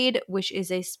blade, which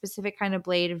is a specific kind of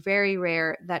blade, very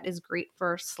rare, that is great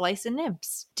for slicing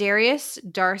nibs. Darius,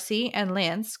 Darcy, and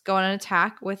Lance go on an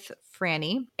attack with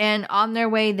Franny, and on their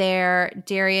way there,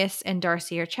 Darius and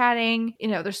Darcy are chatting. You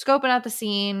know, they're scoping out the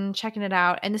scene, checking it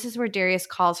out, and this is where Darius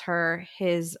calls her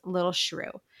his little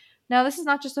shrew. Now, this is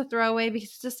not just a throwaway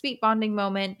because it's a sweet bonding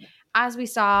moment. As we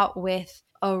saw with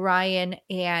Orion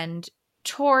and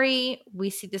Tori, we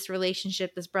see this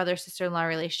relationship, this brother-sister-in-law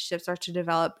relationship start to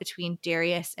develop between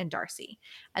Darius and Darcy.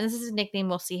 And this is a nickname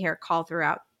we'll see here called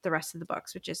throughout the rest of the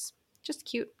books, which is just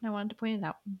cute. I wanted to point it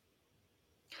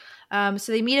out.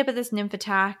 So they meet up at this nymph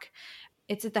attack.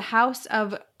 It's at the house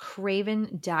of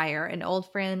Craven Dyer, an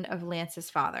old friend of Lance's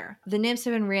father. The nymphs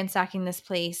have been ransacking this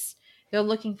place. They're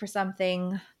looking for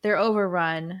something. They're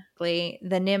overrun. The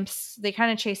nymphs, they kind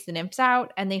of chase the nymphs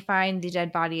out and they find the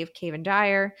dead body of Craven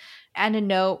Dyer and a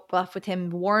note left with him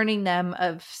warning them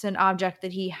of an object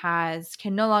that he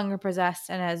can no longer possess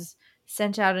and has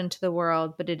sent out into the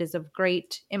world, but it is of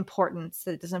great importance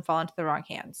that it doesn't fall into the wrong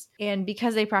hands. And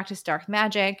because they practice dark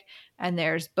magic and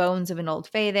there's bones of an old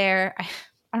fae there, I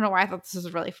don't know why I thought this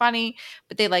was really funny,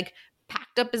 but they like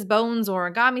packed up his bones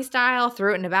origami style,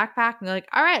 threw it in a backpack, and they're like,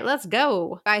 all right, let's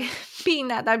go. By being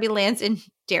that'd be Lance and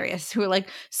Darius, who are like,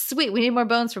 sweet, we need more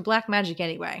bones for black magic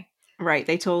anyway. Right.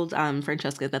 They told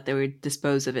Francesca that they would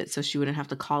dispose of it so she wouldn't have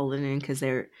to call it in because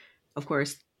they're, of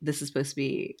course, this is supposed to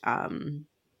be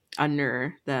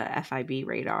under the FIB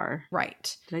radar.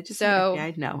 Right. Did I just say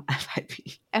FBI? No, FIB.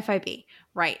 FIB.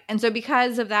 Right. And so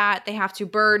because of that, they have to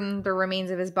burn the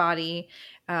remains of his body,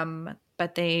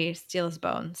 but they steal his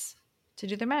bones to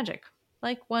do their magic,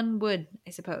 like one would, I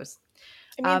suppose.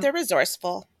 I mean, they're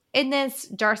resourceful. In this,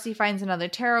 Darcy finds another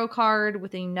tarot card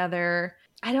with another,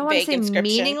 I don't want to say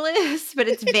meaningless, but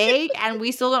it's vague, and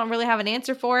we still don't really have an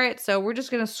answer for it, so we're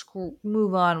just going to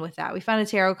move on with that. We found a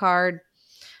tarot card.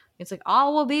 It's like,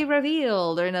 all will be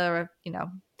revealed, or another,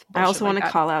 I also want to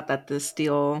call out that the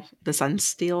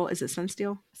sunsteel, is it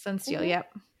sunsteel? Sunsteel,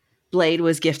 yep. Blade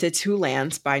was gifted to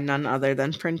Lance by none other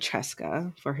than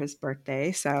Francesca for his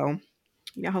birthday, so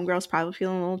homegirl's probably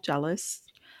feeling a little jealous.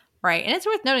 Right. And it's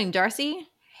worth noting, Darcy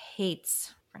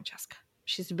hates Francesca.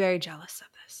 She's very jealous of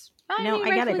this. I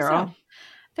get it, girl. So.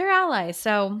 They're allies.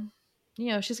 So,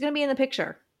 she's going to be in the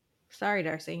picture. Sorry,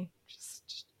 Darcy.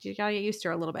 Just you got to get used to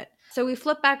her a little bit. So we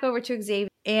flip back over to Xavier.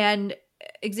 And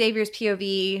Xavier's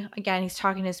POV, again, he's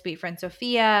talking to his sweet friend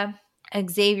Sophia.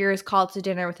 Xavier is called to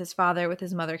dinner with his father, with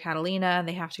his mother Catalina.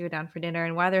 They have to go down for dinner.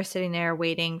 And while they're sitting there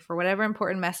waiting for whatever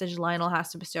important message Lionel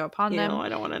has to bestow upon them. I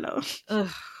don't want to know. Ugh.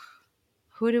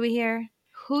 Who do we hear?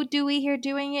 Who do we hear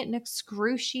doing it in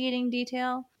excruciating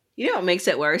detail? What makes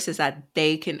it worse is that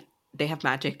they have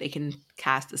magic. They can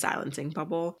cast a silencing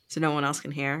bubble so no one else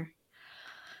can hear.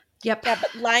 Yep. Yeah,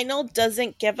 but Lionel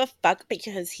doesn't give a fuck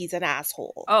because he's an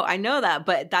asshole. Oh, I know that,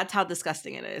 but that's how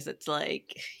disgusting it is. It's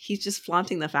like he's just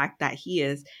flaunting the fact that he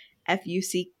is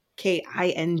Fucking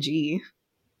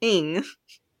ing.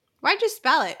 Why'd you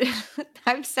spell it?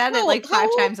 I've said it like 5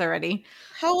 times already.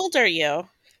 How old are you?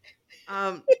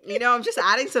 I'm just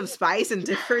adding some spice and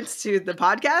difference to the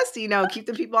podcast, keep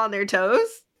the people on their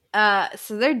toes.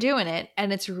 So they're doing it,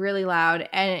 and it's really loud,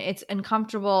 and it's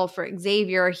uncomfortable for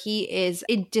Xavier. He is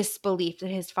in disbelief that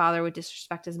his father would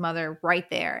disrespect his mother right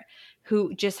there,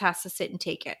 who just has to sit and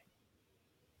take it.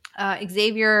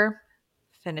 Xavier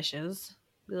finishes.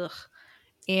 Ugh.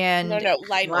 No, And no,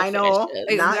 Lionel Lionel,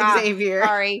 finishes. not Xavier.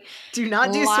 sorry. Do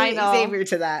not do sweet Xavier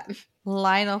to that.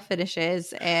 Lionel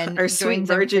finishes and Or sweet joins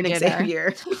them for virgin dinner.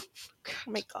 Xavier. Oh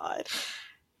my God.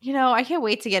 You know, I can't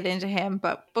wait to get into him,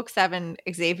 but book 7,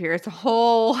 Xavier, it's a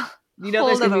whole You know whole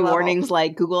there's going to be nother level. warnings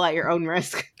like Google at your own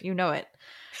risk. You know it.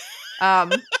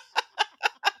 I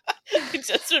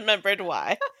just remembered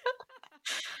why.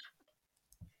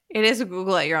 It is a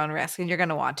Google at your own risk, and you're going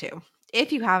to want to,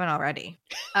 if you haven't already.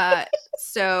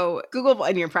 So Google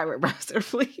in your private browser,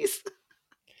 please.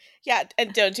 Yeah,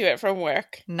 and don't do it from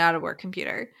work. not a work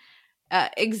computer.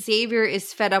 Xavier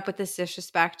is fed up with this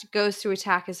disrespect, goes to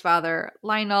attack his father,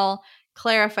 Lionel.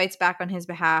 Clara fights back on his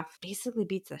behalf, basically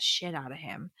beats the shit out of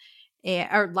him.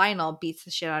 Or Lionel beats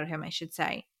the shit out of him, I should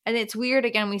say. And it's weird,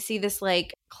 again, we see this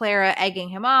like Clara egging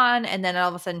him on, and then all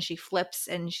of a sudden she flips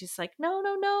and she's like, no,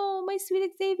 no, no, my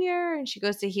sweet Xavier. And she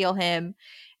goes to heal him.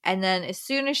 And then as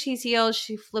soon as she's healed,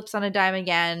 she flips on a dime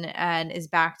again and is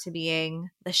back to being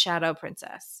the Shadow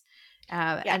Princess.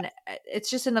 And it's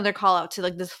just another call out to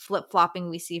like this flip flopping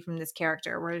we see from this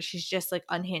character where she's just like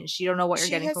unhinged. You don't know what you're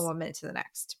getting from one minute to the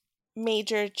next.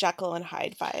 Major Jekyll and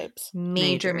Hyde vibes.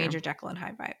 Major Jekyll and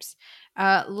Hyde vibes.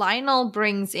 Lionel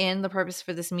brings in, the purpose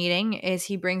for this meeting is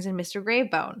he brings in Mr.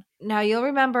 Gravebone. Now you'll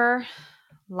remember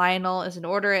Lionel is an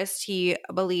orderist. He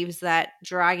believes that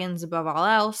dragons above all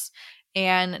else,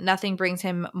 and nothing brings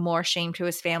him more shame to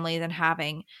his family than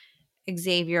having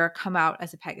Xavier come out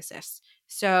as a Pegasus.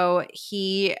 So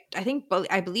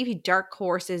I believe he dark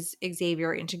horses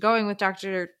Xavier into going with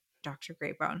Dr.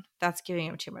 Gravebone. That's giving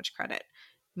him too much credit.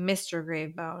 Mr.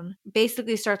 Gravebone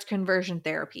basically starts conversion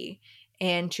therapy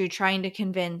into trying to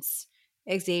convince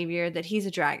Xavier that he's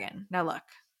a dragon. Now look,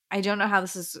 I don't know how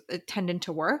this is intended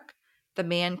to work. The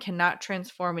man cannot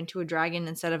transform into a dragon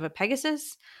instead of a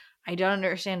Pegasus. I don't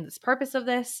understand the purpose of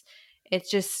this. It's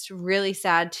just really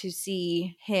sad to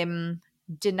see him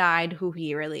denied who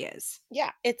he really is.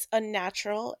 Yeah, it's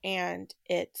unnatural, and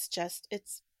it's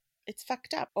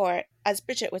fucked up. Or as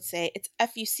Bridget would say, it's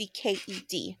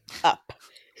FUCKED up.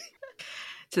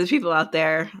 To the people out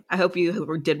there, I hope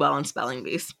you did well on spelling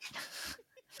bees.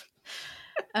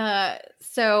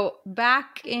 So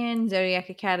back in Zodiac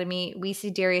Academy, we see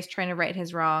Darius trying to right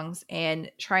his wrongs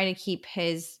and trying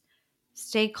to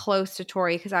stay close to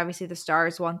Tori, because obviously the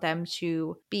stars want them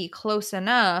to be close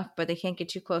enough, but they can't get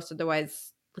too close,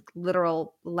 otherwise like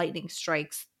literal lightning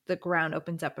strikes, the ground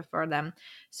opens up before them.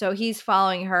 So he's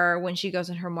following her when she goes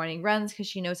on her morning runs because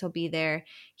she knows he'll be there.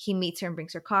 He meets her and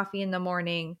brings her coffee in the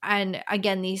morning. And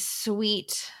again, these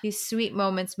sweet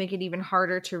moments make it even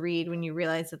harder to read when you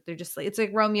realize that they're just like, it's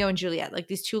like Romeo and Juliet. Like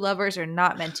these two lovers are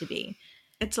not meant to be.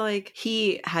 It's like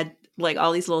he had like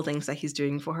all these little things that he's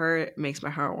doing for her. It makes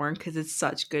my heart warm because it's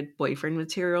such good boyfriend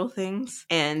material things.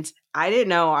 And I didn't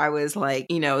know I was like,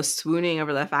 swooning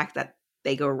over the fact that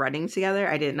they go running together.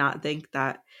 I did not think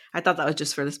that. I thought that was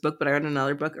just for this book, but I read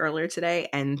another book earlier today,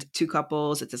 and two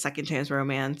couples, it's a second chance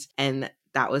romance, and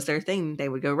that was their thing. They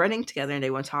would go running together and they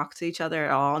wouldn't talk to each other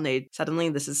at all, and they suddenly,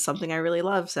 this is something I really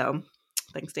love. So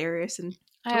thanks, Darius and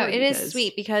Tori, it is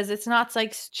sweet because it's not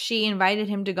like she invited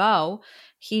him to go.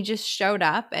 He just showed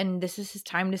up, and this is his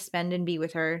time to spend and be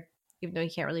with her, even though he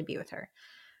can't really be with her.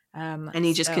 And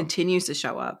he just continues to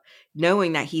show up,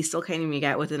 knowing that he still can't even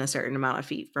get within a certain amount of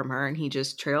feet from her, and he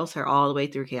just trails her all the way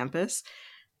through campus.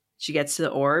 She gets to the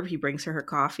orb, he brings her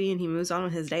coffee, and he moves on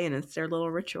with his day, and it's their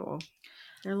little ritual.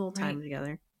 Their little time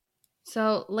together.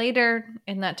 So later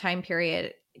in that time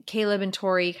period, Caleb and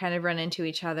Tori kind of run into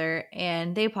each other,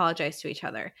 and they apologize to each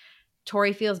other.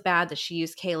 Tori feels bad that she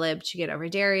used Caleb to get over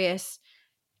Darius.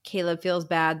 Caleb feels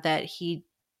bad that he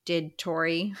did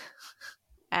Tori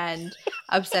and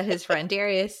upset his friend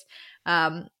Darius.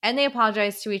 And they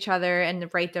apologize to each other and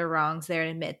right their wrongs there and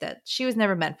admit that she was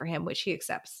never meant for him, which he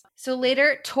accepts. So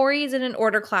later, Tori is in an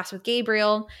order class with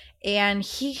Gabriel, and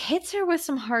he hits her with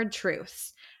some hard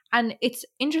truths. And it's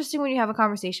interesting when you have a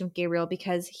conversation with Gabriel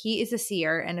because he is a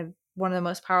seer and one of the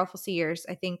most powerful seers,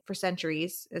 I think, for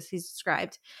centuries, as he's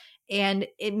described. And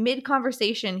in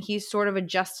mid-conversation, he's sort of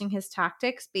adjusting his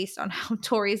tactics based on how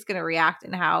Tori's going to react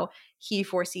and how he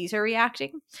foresees her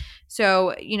reacting.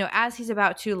 So, as he's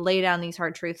about to lay down these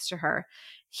hard truths to her,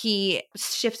 he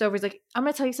shifts over. He's like, I'm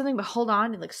going to tell you something, but hold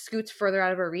on. And like scoots further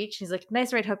out of her reach. He's like,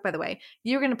 nice right hook, by the way.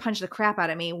 You're going to punch the crap out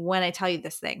of me when I tell you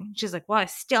this thing. She's like, well, I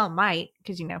still might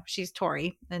because, she's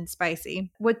Tori and spicy.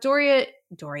 What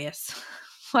Darius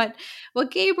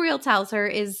what Gabriel tells her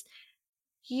is,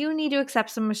 you need to accept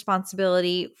some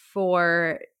responsibility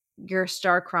for your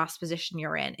star-crossed position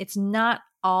you're in. It's not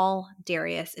all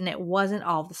Darius, and it wasn't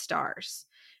all the stars.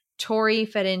 Tori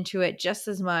fed into it just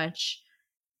as much,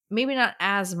 maybe not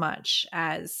as much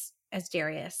as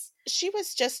Darius. She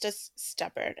was just as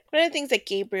stubborn. One of the things that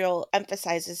Gabriel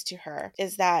emphasizes to her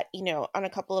is that, on a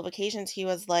couple of occasions, he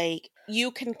was like,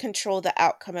 you can control the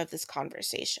outcome of this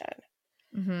conversation.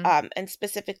 And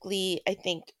specifically,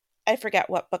 I forget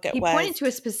what book it He was. pointed to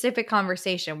a specific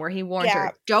conversation where he warned Yeah.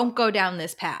 her, don't go down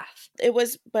this path. It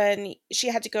was when she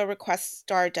had to go request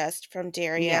Stardust from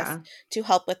Darius to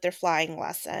help with their flying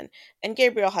lesson. And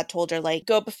Gabriel had told her, like,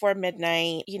 go before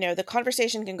midnight. The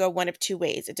conversation can go one of two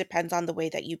ways. It depends on the way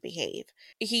that you behave.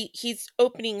 He's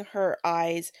opening her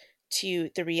eyes to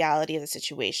the reality of the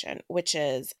situation, which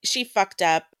is she fucked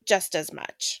up just as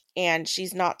much. And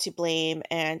she's not to blame.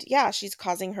 And yeah, she's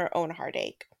causing her own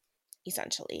heartache,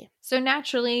 essentially. So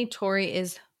naturally, Tori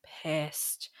is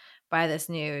pissed by this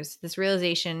news, this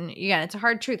realization. Again, it's a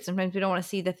hard truth. Sometimes we don't want to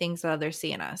see the things that others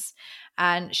see in us.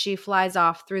 And she flies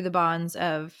off through the bonds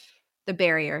of the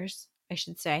barriers, I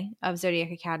should say, of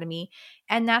Zodiac Academy.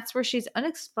 And that's where she's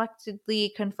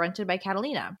unexpectedly confronted by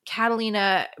Catalina.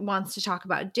 Catalina wants to talk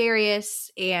about Darius,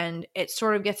 and it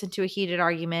sort of gets into a heated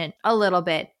argument a little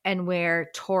bit, and where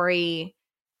Tori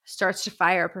starts to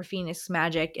fire up her Phoenix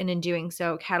magic, and in doing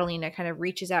so, Catalina kind of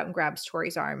reaches out and grabs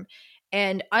Tori's arm.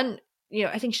 And I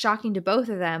think shocking to both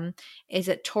of them is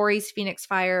that Tori's Phoenix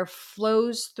fire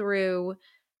flows through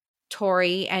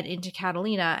Tori and into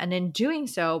Catalina, and in doing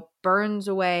so, burns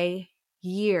away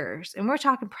years, and we're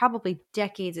talking probably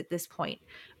decades at this point,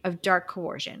 of dark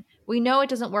coercion. We know it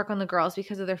doesn't work on the girls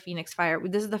because of their Phoenix fire.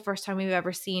 This is the first time we've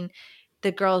ever seen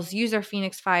the girls use their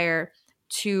Phoenix fire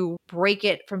to break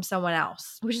it from someone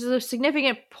else, which is a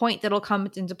significant point that'll come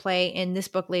into play in this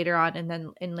book later on, and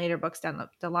then in later books down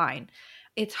the line.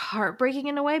 It's heartbreaking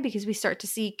in a way because we start to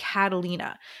see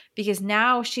Catalina, because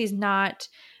now she's not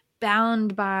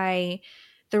bound by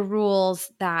the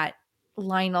rules that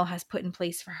Lionel has put in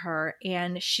place for her,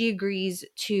 and she agrees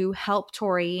to help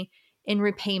Tori in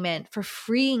repayment for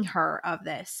freeing her of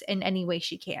this in any way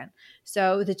she can.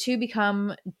 So the two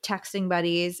become texting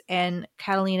buddies, and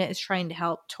Catalina is trying to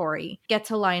help Tori get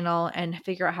to Lionel and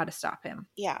figure out how to stop him.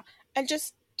 Yeah. And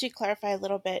just to clarify a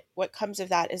little bit, what comes of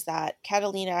that is that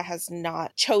Catalina has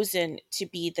not chosen to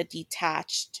be the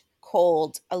detached,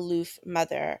 cold, aloof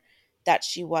mother that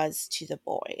she was to the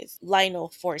boys. Lionel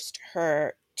forced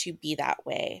her to be that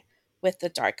way with the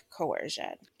dark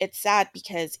coercion. It's sad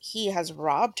because he has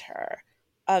robbed her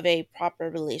of a proper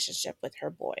relationship with her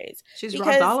boys. She's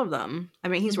robbed all of them. I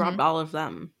mean, he's Mm-hmm. robbed all of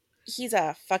them. He's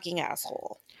a fucking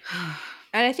asshole.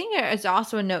 And I think it's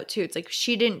also a note too. It's like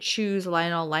she didn't choose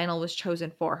Lionel. Lionel was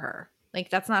chosen for her. Like,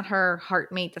 that's not her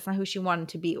heartmate. That's not who she wanted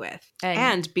to be with.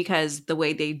 And because the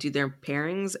way they do their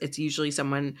pairings, it's usually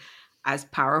someone as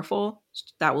powerful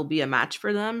that will be a match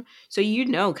for them. So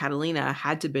Catalina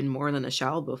had to have been more than a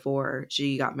shell before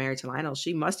she got married to Lionel.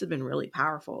 She must have been really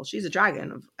powerful. She's a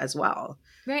dragon as well.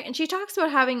 Right. And she talks about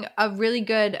having a really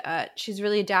good, she's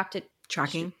really adapted.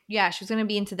 Tracking. She was going to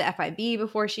be into the FIB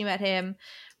before she met him,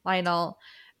 Lionel.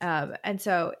 And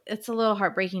so it's a little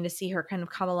heartbreaking to see her kind of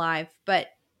come alive, but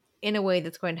in a way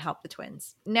that's going to help the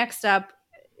twins. Next up,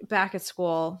 back at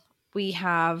school, we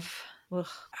have...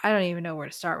 I don't even know where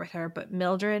to start with her, but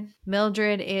Mildred.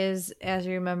 Mildred is, as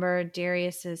you remember,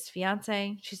 Darius's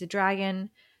fiance. She's a dragon.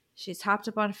 She's hopped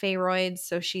up on Pharoids,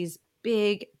 so she's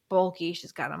big, bulky.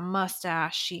 She's got a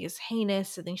mustache. She is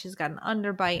heinous. I think she's got an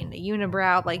underbite and a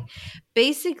unibrow. Like,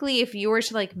 basically, if you were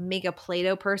to make a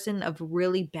Play-Doh person of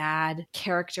really bad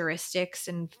characteristics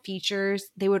and features,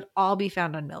 they would all be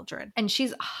found on Mildred. And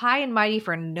she's high and mighty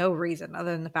for no reason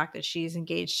other than the fact that she's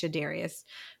engaged to Darius,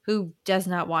 who does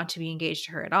not want to be engaged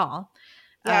to her at all.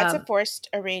 Yeah, it's a forced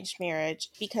arranged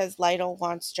marriage because Lionel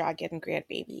wants dragon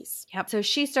grandbabies. Yep. So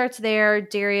she starts there.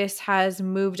 Darius has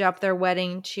moved up their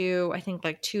wedding to, I think,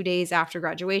 2 days after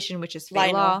graduation, which is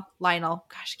Lionel.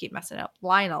 Gosh, I keep messing up.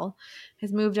 Lionel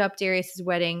has moved up Darius's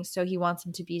wedding, so he wants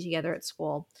them to be together at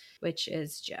school, which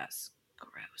is just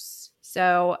gross.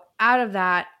 So out of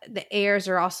that, the heirs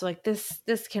are also like, this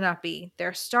cannot be.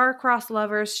 They're star-crossed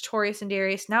lovers, Taurus and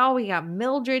Darius. Now we got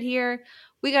Mildred here.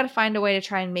 We got to find a way to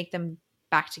try and make them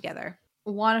back together.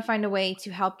 Want to find a way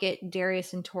to help get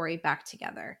Darius and Tori back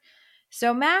together.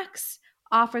 So Max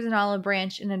offers an olive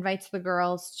branch and invites the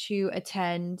girls to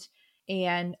attend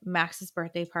Max's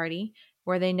birthday party,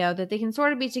 where they know that they can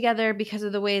sort of be together because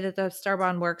of the way that the star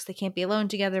bond works. They can't be alone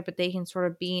together, but they can sort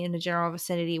of be in the general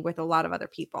vicinity with a lot of other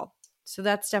people. So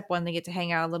that's step one. They get to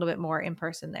hang out a little bit more in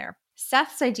person there.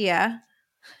 Seth's idea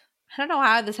I don't know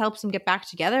how this helps them get back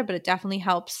together, but it definitely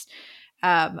helps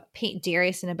paint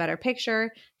Darius in a better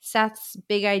picture. Seth's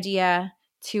big idea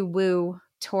to woo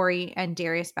Tori and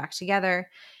Darius back together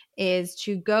is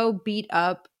to go beat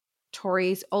up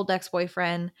Tori's old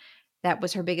ex-boyfriend. That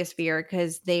was her biggest fear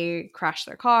because they crashed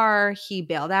their car. He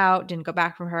bailed out, didn't go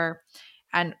back from her.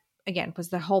 And again, was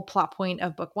the whole plot point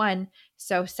of book 1.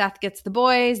 So Seth gets the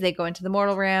boys. They go into the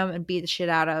mortal realm and beat the shit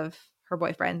out of her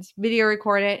boyfriend's, video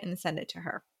record it, and send it to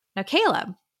her. Now,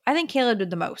 Caleb, I think Caleb did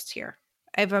the most here,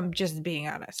 if I'm just being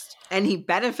honest. And he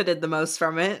benefited the most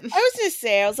from it. I was going to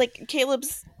say, I was like,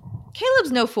 Caleb's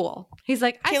no fool. He's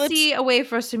like, I see a way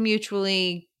for us to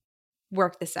mutually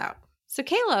work this out. So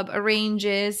Caleb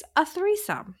arranges a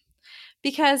threesome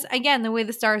because, again, the way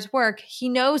the stars work, he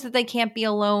knows that they can't be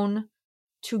alone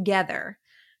together.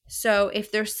 So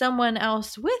if there's someone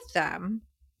else with them,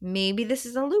 maybe this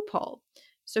is a loophole.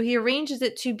 So he arranges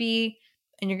it to be,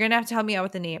 and you're going to have to help me out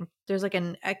with the name. There's like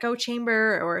an echo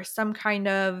chamber or some kind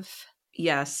of...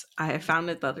 Yes, I found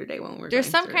it the other day when we were There's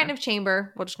some through. kind of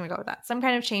chamber. We're just going to go with that. Some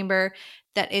kind of chamber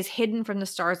that is hidden from the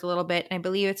stars a little bit. And I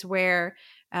believe it's where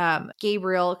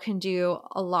Gabriel can do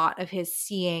a lot of his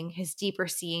seeing, his deeper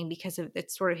seeing, because of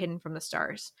it's sort of hidden from the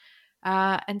stars.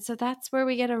 And so that's where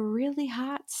we get a really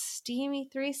hot, steamy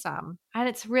threesome. And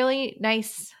it's really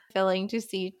nice feeling to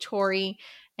see Tori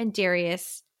and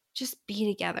Darius just be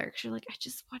together. Because you're like, I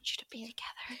just want you to be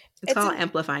together. It's called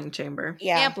amplifying chamber.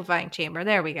 Yeah. Amplifying chamber.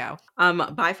 There we go.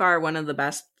 By far one of the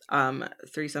best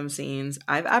threesome scenes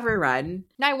I've ever read.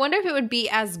 Now I wonder if it would be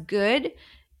as good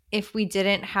if we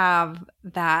didn't have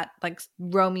that like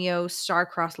Romeo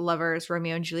star-crossed lovers,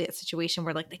 Romeo and Juliet situation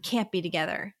where like they can't be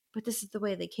together, but this is the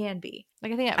way they can be.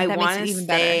 Like I think that makes it even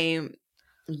better.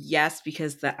 Yes,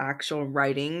 because the actual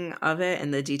writing of it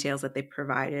and the details that they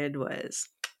provided was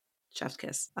chef's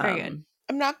kiss. Very good.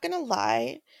 I'm not gonna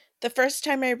lie. The first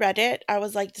time I read it, I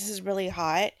was like, this is really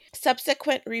hot.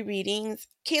 Subsequent rereadings,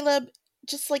 Caleb,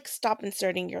 just like stop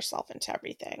inserting yourself into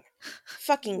everything.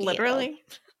 Fucking Caleb. Literally.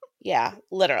 Yeah,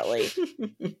 literally.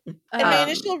 In my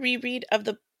initial reread of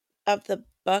the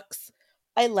books,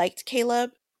 I liked Caleb,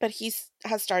 but he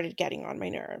has started getting on my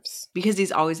nerves. Because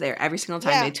he's always there. Every single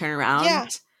time they turn around,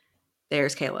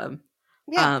 there's Caleb.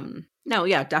 Yeah. No,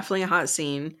 yeah, definitely a hot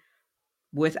scene.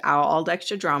 Without all the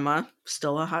extra drama,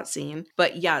 still a hot scene.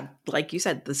 But yeah, like you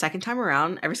said, the second time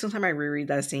around, every single time I reread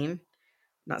that scene,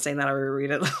 not saying that I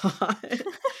reread it a lot.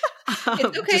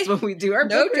 It's okay. Just when we do our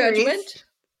no book judgment. reads,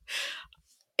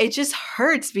 it just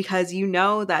hurts because you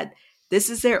know that this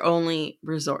is their only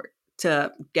resort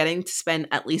to getting to spend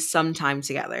at least some time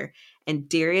together. And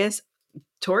Darius,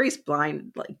 Tori's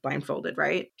blindfolded,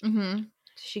 right? Mm-hmm.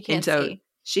 She can't and so see.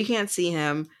 She can't see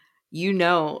him. You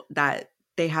know that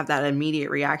they have that immediate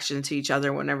reaction to each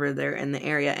other whenever they're in the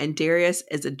area. And Darius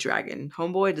is a dragon.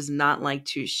 Homeboy does not like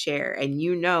to share. And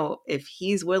you know, if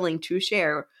he's willing to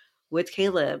share with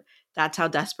Caleb, that's how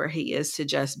desperate he is to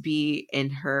just be in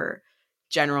her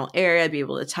general area, be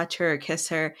able to touch her, kiss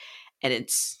her. And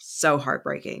it's so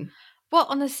heartbreaking. Well,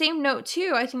 on the same note,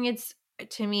 too, I think it's,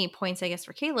 to me, points, I guess,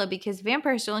 for Caleb, because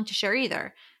vampires don't like to share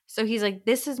either. So he's like,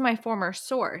 this is my former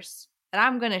source that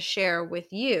I'm going to share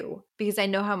with you because I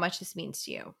know how much this means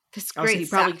to you. This great he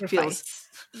probably sacrifice.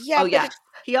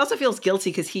 He also feels guilty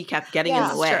because he kept getting in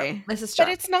the way. This is true.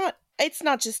 But it's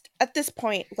not just, at this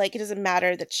point, like, it doesn't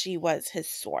matter that she was his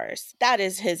source. That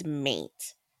is his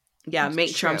mate. Yeah,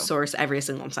 mate trumps source every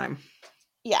single time.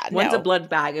 Yeah, One's a blood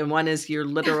bag and one is your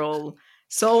literal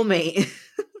soulmate.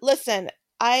 Listen,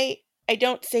 I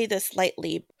don't say this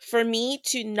lightly. For me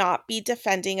to not be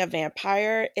defending a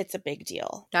vampire, it's a big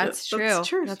deal. That's true.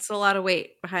 That's a lot of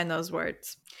weight behind those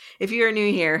words. If you're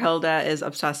new here, Hilda is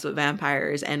obsessed with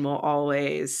vampires and will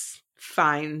always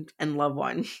find and love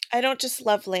one. I don't just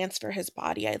love Lance for his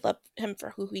body. I love him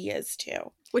for who he is,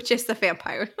 too. Which is the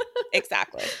vampire.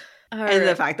 Exactly. And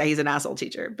the fact that he's an asshole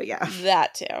teacher. But yeah.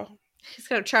 That, too. He's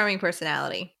got a charming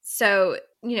personality. So,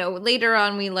 later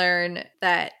on we learn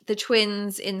that the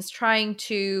twins is trying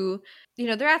to,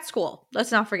 they're at school.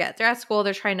 Let's not forget. They're at school.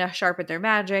 They're trying to sharpen their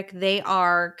magic. They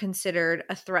are considered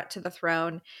a threat to the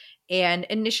throne. And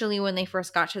initially when they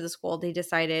first got to the school, they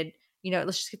decided,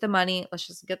 let's just get the money. Let's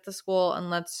just get the school and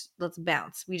let's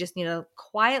bounce. We just need a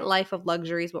quiet life of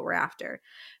luxury is what we're after.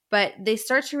 But they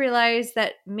start to realize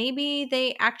that maybe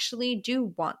they actually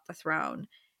do want the throne.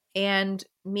 And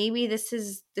maybe this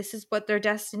is what their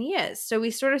destiny is. So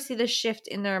we sort of see this shift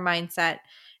in their mindset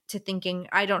to thinking,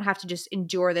 I don't have to just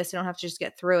endure this. I don't have to just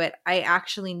get through it. I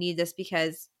actually need this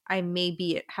because I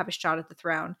maybe have a shot at the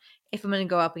throne if I'm going to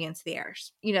go up against the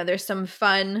heirs. There's some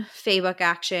fun Feybook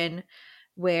action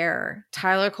where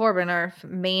Tyler Corbin, our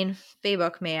main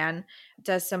Facebook man,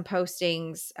 does some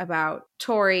postings about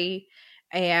Tori,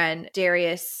 and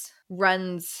Darius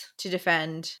runs to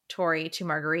defend Tori to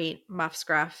Marguerite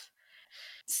Muffscruff,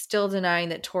 still denying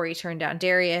that Tori turned down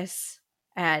Darius.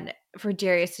 And for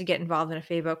Darius to get involved in a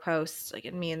Facebook post, like,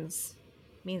 it means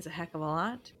a heck of a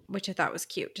lot, which I thought was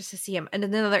cute just to see him. And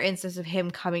another instance of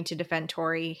him coming to defend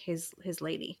Tori, his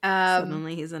lady.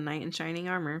 Suddenly he's a knight in shining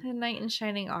armor. A knight in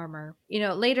shining armor. You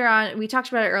know, later on, we talked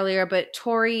about it earlier, but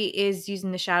Tori is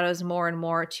using the shadows more and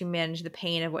more to manage the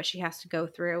pain of what she has to go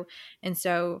through. And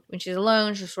so when she's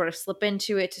alone, she'll sort of slip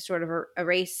into it to sort of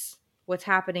erase what's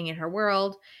happening in her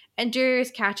world. And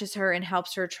Darius catches her and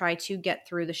helps her try to get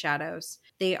through the shadows.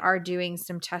 They are doing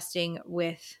some testing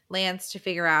with Lance to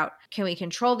figure out, can we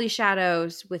control these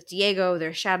shadows? With Diego,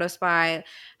 their shadow spy,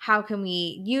 how can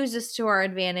we use this to our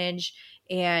advantage?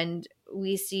 And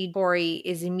we see Tori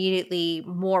is immediately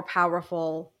more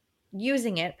powerful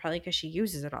using it, probably because she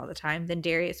uses it all the time, than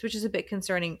Darius, which is a bit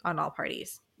concerning on all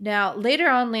parties. Now, later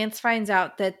on, Lance finds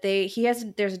out that there's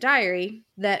a diary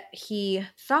that he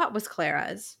thought was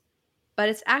Clara's, but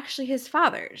it's actually his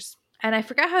father's. And I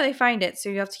forgot how they find it, so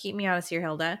you have to keep me honest here,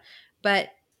 Hilda. But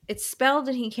it's spelled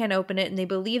and he can't open it, and they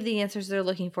believe the answers they're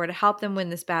looking for to help them win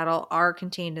this battle are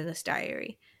contained in this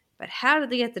diary. But how did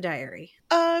they get the diary?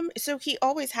 So he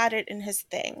always had it in his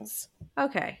things.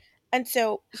 Okay. And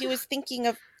so he was thinking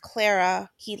of Clara.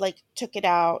 He like took it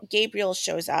out. Gabriel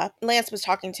shows up. Lance was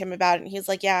talking to him about it, and he's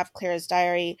like, yeah, I have Clara's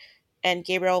diary. And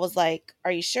Gabriel was like,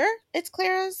 are you sure it's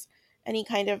Clara's? And he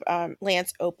kind of,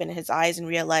 Lance opened his eyes and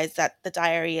realized that the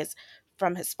diary is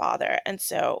from his father. And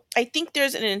so I think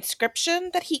there's an inscription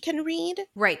that he can read.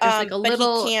 Right. There's like a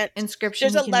little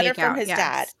inscription. There's a letter from his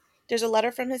dad. There's a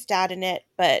letter from his dad in it,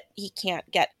 but he can't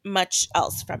get much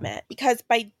else from it. Because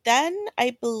by then,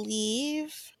 I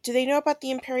believe... Do they know about the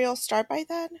Imperial Star by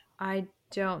then? I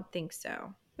don't think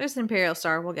so. There's an Imperial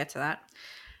Star. We'll get to that.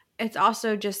 It's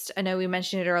also just, I know we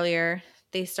mentioned it earlier,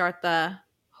 they start the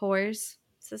Whores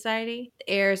Society.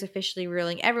 The heir is officially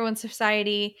ruling everyone's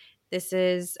society. This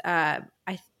is, I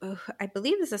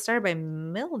believe this is started by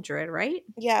Mildred, right?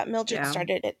 Yeah, Mildred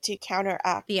started it to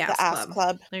counteract the Ass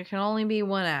Club. There can only be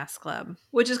one Ass Club.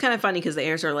 Which is kind of funny because the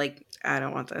heirs are like, I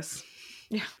don't want this.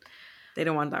 Yeah. They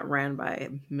don't want that ran by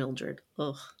Mildred.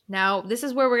 Ugh. Now, this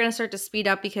is where we're going to start to speed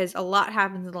up because a lot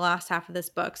happens in the last half of this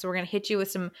book. So we're going to hit you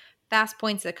with some fast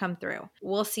points that come through.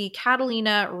 We'll see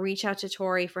Catalina reach out to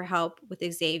Tori for help with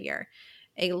Xavier.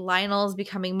 Lionel's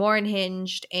becoming more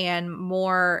unhinged and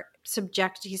more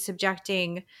he's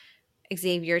subjecting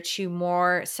Xavier to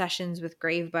more sessions with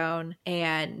Gravebone,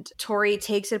 and Tori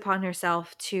takes it upon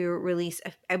herself to release,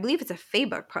 I believe it's a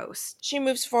Facebook post. She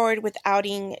moves forward with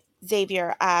outing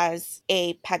Xavier as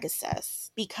a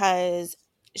Pegasus because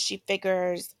she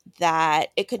figures that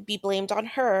it could be blamed on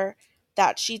her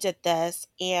that she did this,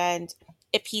 and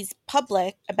if he's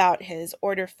public about his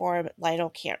order form, Lionel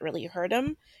can't really hurt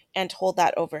him and hold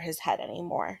that over his head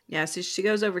anymore. Yeah, so she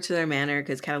goes over to their manor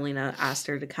because Catalina asked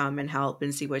her to come and help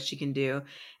and see what she can do.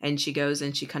 And she goes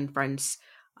and she confronts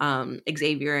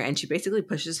Xavier, and she basically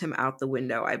pushes him out the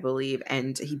window, I believe,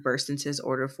 and he bursts into his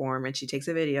order form, and she takes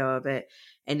a video of it.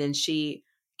 And then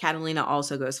Catalina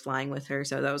also goes flying with her.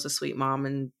 So that was a sweet mom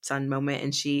and son moment.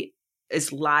 And she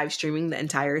is live streaming the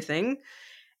entire thing.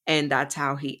 And that's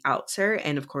how he outs her.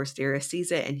 And of course, Darius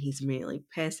sees it and he's immediately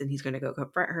pissed and he's going to go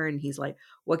confront her. And he's like,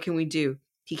 what can we do?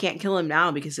 He can't kill him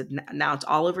now because now it's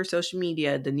all over social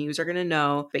media. The news are going to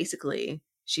know. Basically,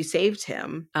 she saved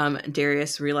him.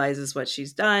 Darius realizes what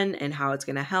she's done and how it's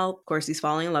going to help. Of course, he's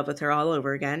falling in love with her all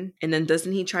over again. And then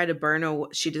doesn't he try to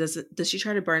does she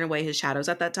try to burn away his shadows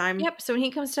at that time? Yep. So when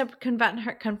he comes to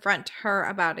confront her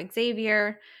about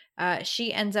Xavier,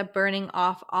 she ends up burning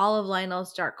off all of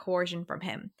Lionel's dark coercion from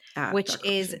him, which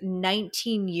is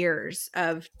 19 years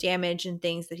of damage and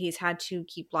things that he's had to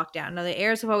keep locked down. Now, the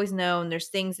heirs have always known there's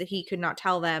things that he could not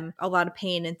tell them, a lot of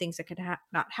pain and things that could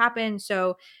not happen.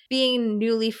 So being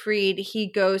newly freed, he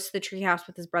goes to the treehouse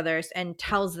with his brothers and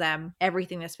tells them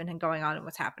everything that's been going on and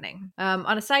what's happening.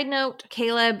 On a side note,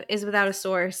 Caleb is without a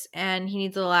source and he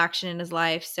needs a little action in his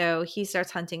life. So he starts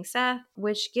hunting Seth,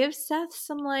 which gives Seth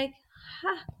some like,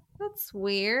 that's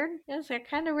weird. Yes, I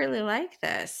kind of really like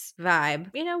this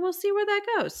vibe. We'll see where that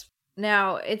goes.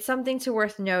 Now, it's something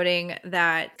worth noting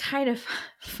that kind of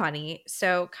funny.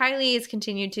 So Kylie has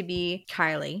continued to be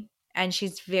Kylie. And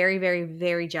she's very, very,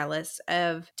 very jealous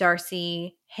of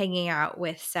Darcy hanging out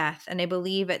with Seth. And I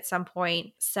believe at some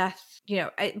point, Seth,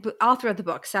 all throughout the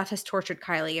book, Seth has tortured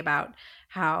Kylie about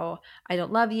how I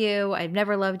don't love you. I've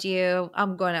never loved you.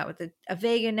 I'm going out with a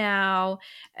Vega now.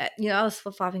 I was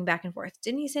flip-flopping back and forth.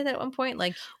 Didn't he say that at one point?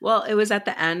 Well, it was at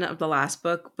the end of the last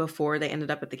book before they ended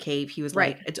up at the cave. He was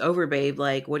right. like, it's over, babe.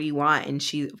 Like, what do you want? And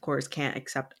she, of course, can't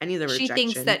accept any of the rejection. She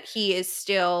thinks that he is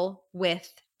still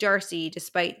with Darcy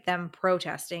despite them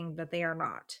protesting that they are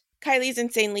not. Kylie's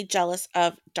insanely jealous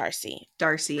of Darcy.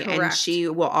 Correct. And she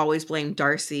will always blame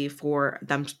Darcy for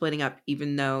them splitting up,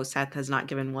 even though Seth has not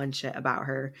given one shit about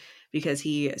her, because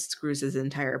he screws his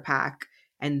entire pack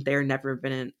and they're never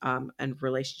been in a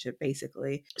relationship,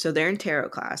 basically. So they're in tarot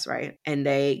class, right? And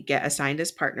they get assigned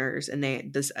as partners, and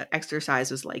this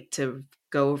exercise was like to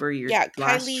go over your last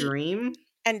Kylie dream.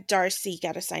 And Darcy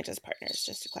get assigned as partners,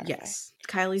 just to clarify. Yes.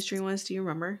 Kylie's dream was, do you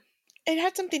remember? It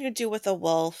had something to do with a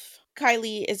wolf.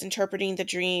 Kylie is interpreting the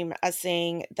dream as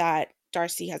saying that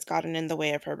Darcy has gotten in the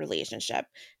way of her relationship.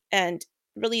 And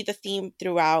really the theme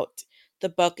throughout the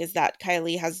book is that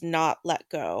Kylie has not let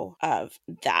go of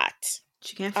that.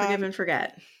 She can't forgive and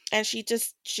forget. And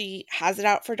she has it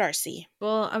out for Darcy.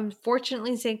 Well,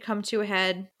 unfortunately, they come to a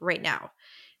head right now.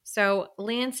 So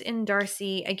Lance and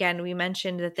Darcy, again, we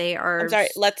mentioned that they are... I'm sorry,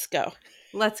 let's go.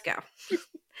 Let's go.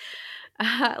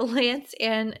 Lance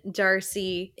and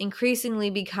Darcy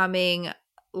increasingly becoming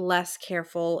less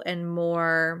careful and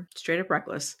more... straight up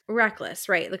reckless. Reckless,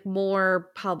 right? Like more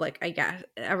public, I guess,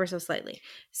 ever so slightly.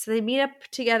 So they meet up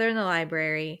together in the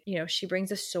library. She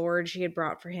brings a sword she had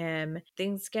brought for him.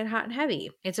 Things get hot and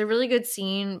heavy. It's a really good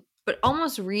scene, but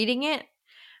almost reading it,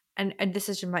 and this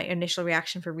is just my initial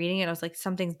reaction for reading it, I was like,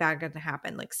 something's bad going to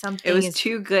happen. Like something It was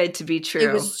too good to be true.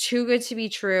 It was too good to be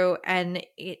true. And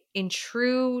in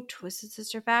true Twisted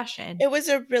Sister fashion. It was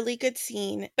a really good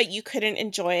scene, but you couldn't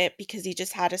enjoy it because you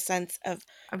just had a sense of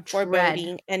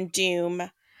foreboding and doom.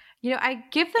 I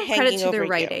give them credit to their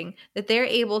writing, that they're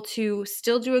able to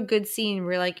still do a good scene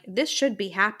where like, this should be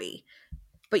happy.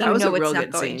 But it's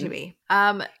not going to be.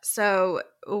 So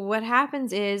what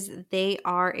happens is they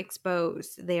are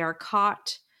exposed. They are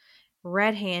caught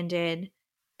red-handed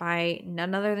by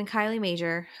none other than Kylie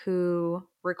Major, who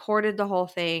recorded the whole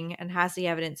thing and has the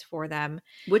evidence for them.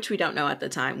 Which we don't know at the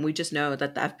time. We just know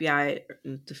that the FBI,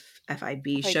 the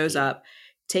FIB shows up,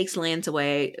 takes Lance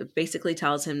away, basically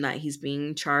tells him that he's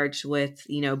being charged with,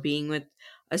 being with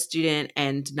a student,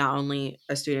 and not only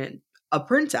a student, a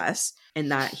princess,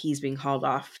 and that he's being hauled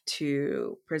off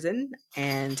to prison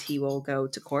and he will go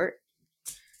to court.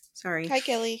 Sorry. Hi,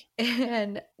 Gilly.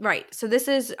 And right. So this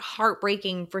is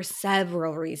heartbreaking for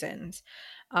several reasons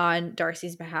on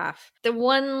Darcy's behalf. The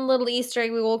one little Easter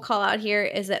egg we will call out here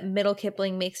is that Middle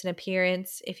Kipling makes an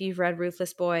appearance. If you've read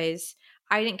Ruthless Boys,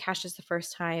 I didn't catch this the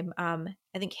first time. I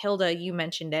think Hilda, you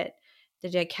mentioned it.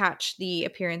 Did I catch the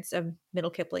appearance of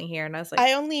Middle Kipling here? And I was like,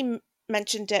 I only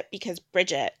mentioned it because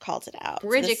Bridget called it out.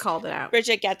 Bridget called it out.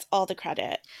 Bridget gets all the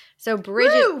credit. So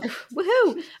Bridget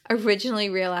woohoo, originally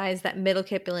realized that Middle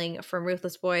Kipling from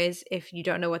Ruthless Boys, if you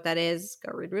don't know what that is,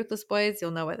 go read Ruthless Boys.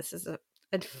 You'll know what this is,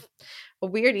 a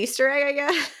weird Easter egg, I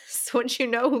guess, once you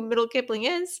know who Middle Kipling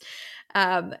is.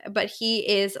 But he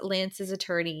is Lance's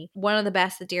attorney, one of the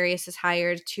best that Darius has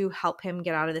hired to help him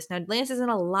get out of this. Now, Lance is in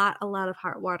a lot of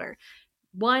hot water.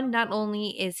 One, not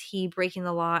only is he breaking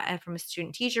the law from a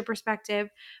student-teacher perspective,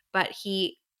 but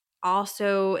he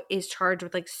also is charged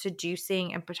with like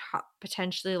seducing and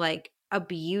potentially like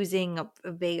abusing a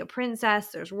Vega princess.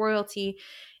 There's royalty.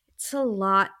 It's a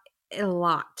lot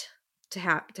to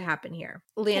happen here.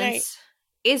 Lance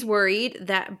is worried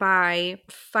that by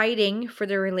fighting for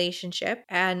the relationship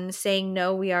and saying,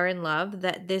 no, we are in love,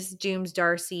 that this dooms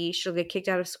Darcy. She'll get kicked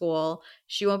out of school.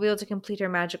 She won't be able to complete her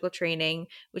magical training,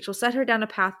 which will set her down a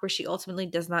path where she ultimately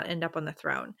does not end up on the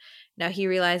throne. Now he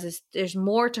realizes there's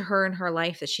more to her in her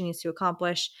life that she needs to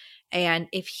accomplish. And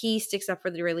if he sticks up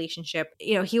for the relationship,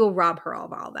 he will rob her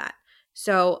of all that.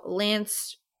 So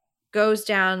Lance goes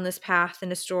down this path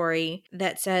in a story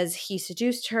that says he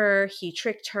seduced her, he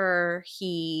tricked her,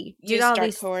 he used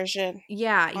dark coercion.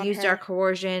 Yeah, used dark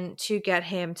coercion to get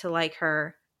him to like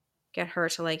her, get her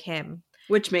to like him.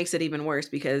 Which makes it even worse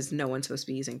because no one's supposed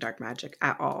to be using dark magic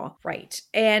at all. Right.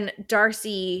 And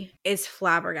Darcy is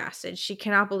flabbergasted. She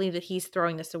cannot believe that he's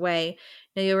throwing this away.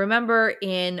 Now, you'll remember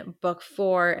in book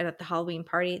 4 and at the Halloween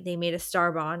party, they made a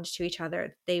star bond to each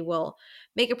other. They will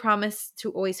make a promise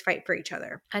to always fight for each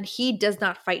other. And he does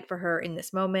not fight for her in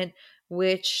this moment,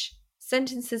 which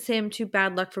sentences him to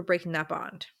bad luck for breaking that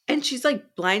bond. And she's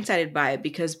like blindsided by it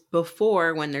because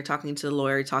before, when they're talking to the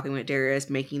lawyer, talking with Darius,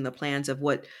 making the plans of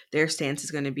what their stance is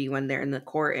going to be when they're in the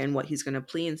court and what he's going to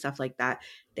plea and stuff like that,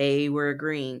 they were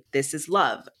agreeing this is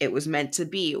love. It was meant to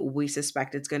be. We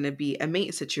suspect it's going to be a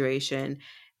mate situation.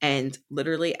 And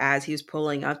literally, as he was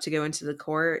pulling up to go into the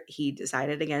court, he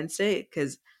decided against it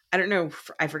because I don't know,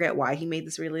 I forget why he made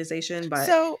this realization, but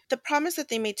So the promise that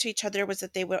they made to each other was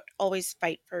that they would always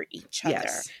fight for each other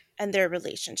yes. and their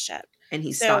relationship. And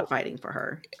he So- stopped fighting for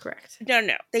her. Correct.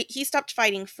 No. He stopped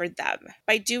fighting for them.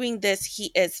 By doing this,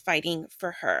 he is fighting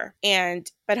for her.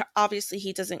 But obviously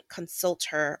he doesn't consult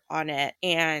her on it.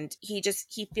 And he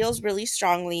feels really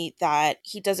strongly that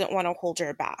he doesn't want to hold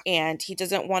her back. And he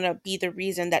doesn't want to be the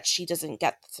reason that she doesn't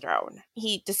get the throne.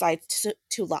 He decides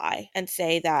to lie and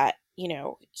say that,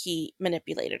 he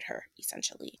manipulated her,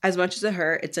 essentially. As much as it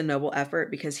hurt, it's a noble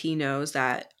effort because he knows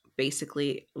that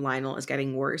basically Lionel is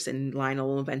getting worse and Lionel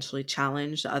will eventually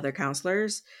challenge the other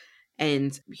counselors.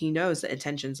 And he knows the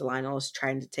intentions of Lionel is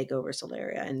trying to take over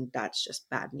Solaria, and that's just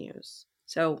bad news.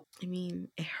 So, I mean,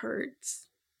 it hurts.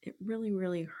 It really,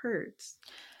 really hurts.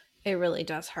 It really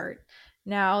does hurt.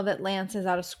 Now that Lance is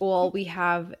out of school, we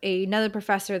have another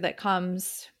professor that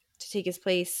comes to take his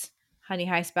place, Honey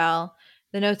Highspell.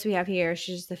 The notes we have here,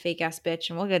 she's just a fake ass bitch,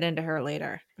 and we'll get into her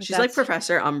later. But she's like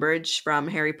Professor Umbridge from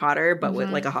Harry Potter, but with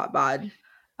like a hot bod.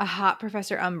 A hot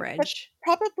Professor Umbridge.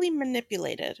 Probably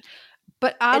manipulated.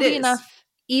 But oddly enough,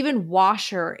 even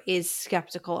Washer is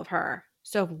skeptical of her.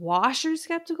 So if Washer's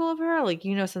skeptical of her,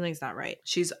 something's not right.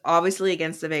 She's obviously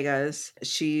against the Vegas.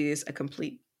 She's a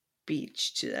complete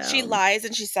beach to them. She lies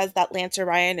and she says that Lance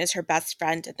Orion is her best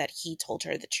friend and that he told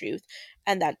her the truth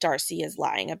and that Darcy is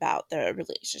lying about the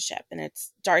relationship and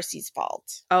it's Darcy's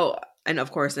fault. Oh, and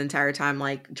of course, the entire time,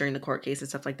 like during the court case and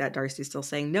stuff like that, Darcy's still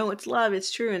saying, no, it's love,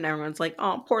 it's true. And everyone's like,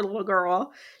 oh, poor little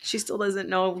girl. She still doesn't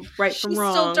know right from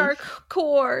wrong. She's still dark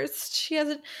coursed. She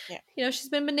hasn't, she's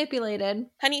been manipulated.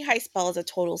 Honey Highspell is a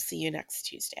total see you next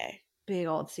Tuesday. Big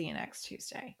old see you next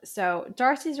Tuesday. So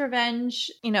Darcy's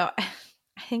revenge,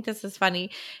 I think this is funny.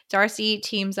 Darcy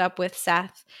teams up with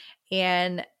Seth,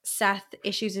 and Seth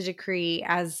issues a decree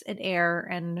as an heir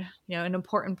and, an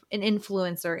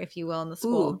influencer, if you will, in the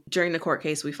school. Ooh, during the court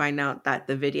case, we find out that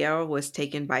the video was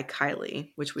taken by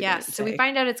Kylie, which we didn't say. We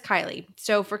find out it's Kylie.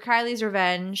 So for Kylie's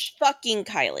revenge. Fucking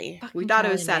Kylie. We thought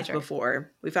it was Seth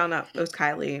before. We found out it was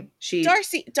Kylie.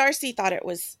 Darcy thought it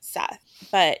was Seth,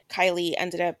 but Kylie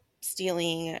ended up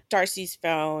stealing Darcy's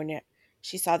phone.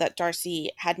 She saw that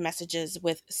Darcy had messages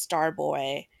with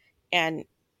Starboy, and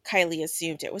Kylie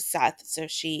assumed it was Seth, so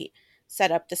she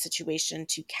set up the situation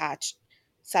to catch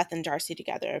Seth and Darcy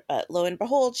together. But lo and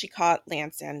behold, she caught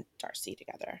Lance and Darcy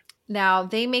together. Now,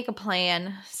 they make a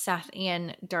plan, Seth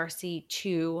and Darcy,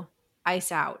 to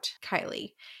ice out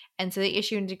Kylie. And so they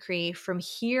issue a decree from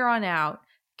here on out,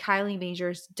 Kylie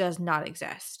Majors does not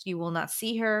exist. You will not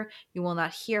see her. You will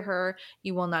not hear her.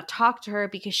 You will not talk to her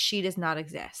because she does not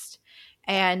exist.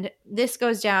 And this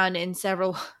goes down in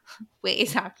several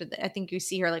ways after that. I think you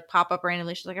see her pop up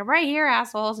randomly. She's like, I'm right here,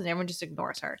 assholes. And everyone just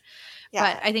ignores her.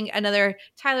 Yeah. But I think another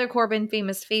Tyler Corbin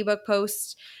famous Facebook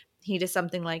post, he does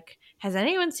something like, has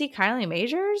anyone seen Kylie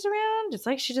Majors around? It's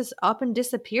like she just up and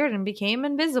disappeared and became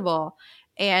invisible.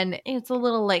 And it's a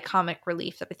little comic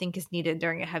relief that I think is needed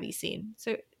during a heavy scene.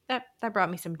 So that brought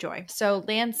me some joy. So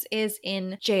Lance is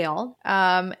in jail.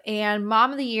 And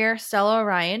Mom of the Year, Stella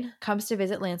Orion, comes to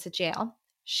visit Lance at jail.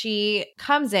 She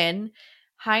comes in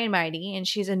high and mighty, and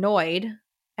she's annoyed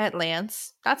at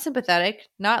Lance. Not sympathetic.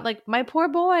 Not like, my poor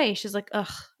boy. She's like,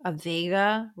 ugh, a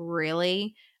Vega?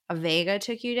 Really? A Vega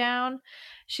took you down?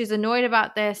 She's annoyed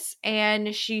about this,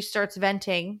 and she starts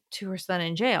venting to her son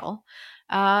in jail.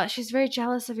 She's very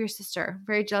jealous of your sister.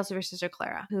 Very jealous of your sister,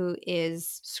 Clara, who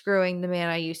is screwing the man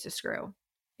I used to screw.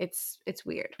 It's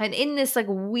weird. And in this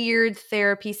weird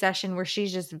therapy session where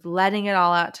she's just letting it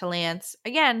all out to Lance,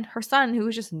 again, her son, who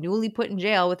was just newly put in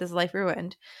jail with his life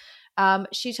ruined,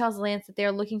 she tells Lance that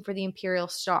they're looking for the Imperial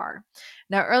Star.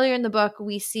 Now, earlier in the book,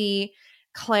 we see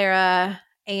Clara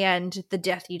and the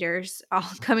Death Eaters all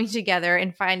coming together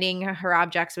and finding her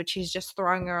objects, which she's just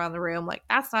throwing around the room like,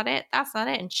 that's not it,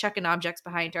 and chucking objects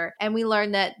behind her. And we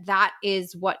learn that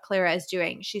is what Clara is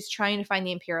doing. She's trying to find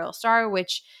the Imperial Star,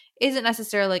 which isn't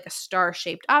necessarily a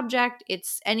star-shaped object.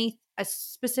 It's a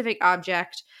specific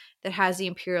object that has the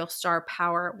Imperial Star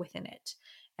power within it.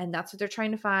 And that's what they're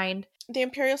trying to find. The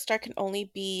Imperial Star can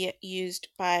only be used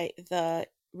by the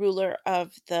ruler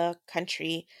of the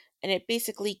country, and it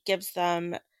basically gives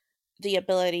them the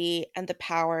ability and the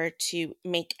power to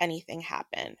make anything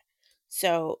happen.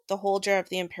 So the holder of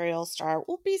the Imperial Star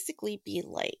will basically be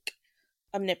like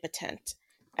omnipotent.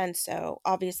 And so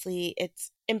obviously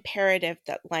it's imperative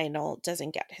that Lionel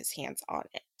doesn't get his hands on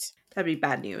it. That'd be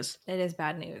bad news. It is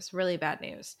bad news, really bad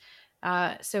news.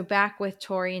 So back with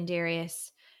Tori and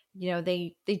Darius,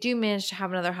 they do manage to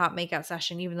have another hot makeout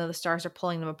session, even though the stars are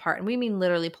pulling them apart. And we mean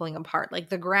literally pulling them apart. Like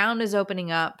the ground is opening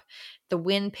up, the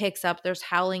wind picks up, there's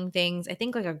howling things. I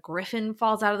think like a griffin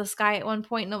falls out of the sky at one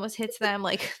point and almost hits them.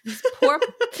 Like this poor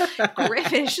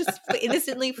griffin is just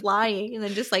innocently flying and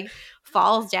then just like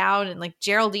falls down. And like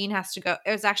Geraldine has to go.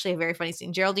 It was actually a very funny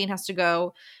scene. Geraldine has to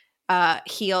go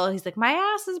heal. He's like, my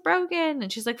ass is broken.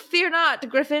 And she's like, fear not,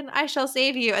 Griffin, I shall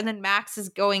save you. And then Max is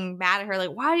going mad at her, like,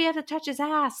 why do you have to touch his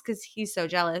ass? Because he's so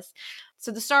jealous.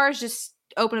 So the stars just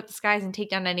open up the skies and take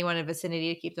down anyone in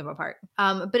vicinity to keep them apart.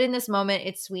 But in this moment,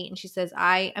 it's sweet. And she says,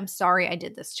 I am sorry I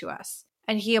did this to us.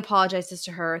 And he apologizes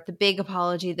to her, the big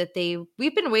apology that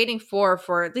we've been waiting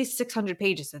for at least 600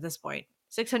 pages at this point.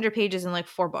 600 pages in like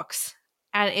 4 books.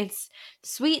 And it's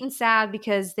sweet and sad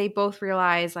because they both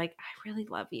realize, like, I really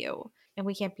love you and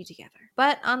we can't be together.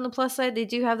 But on the plus side, they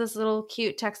do have this little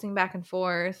cute texting back and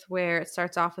forth where it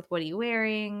starts off with, what are you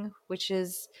wearing? Which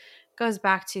goes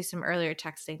back to some earlier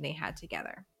texting they had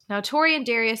together. Now, Tori and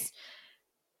Darius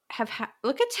have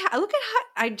look at how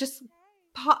I just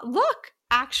look,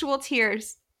 actual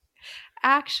tears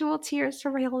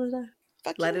for Raelda.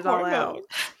 Fucking Let it all out.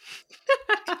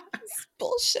 It's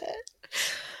bullshit.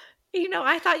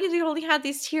 I thought you only had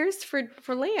these tears for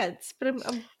Lance, but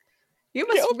you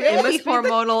must No, really be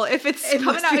hormonal if it's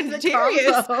coming out in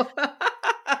Darius.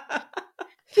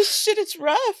 This shit is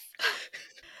rough.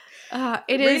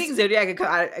 Reading Zodiac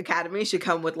Academy should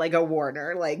come with like a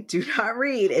warner, like do not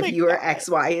read if you are X,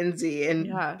 Y, and Z,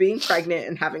 and being pregnant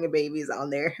and having a baby is on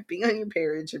there. Being on your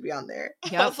period should be on there.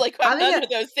 Yep. I was like, I'm none of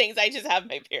those things. I just have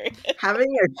my period.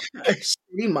 Having a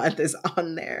shitty month is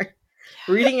on there.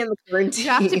 Reading in the quarantine.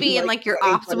 You have to be in like your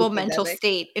optimal mental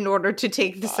state in order to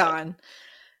take this on.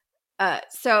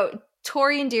 So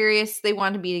Tori and Darius, they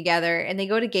want to be together, and they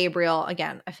go to Gabriel,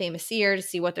 again, a famous seer, to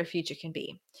see what their future can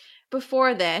be.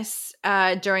 Before this,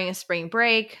 during a spring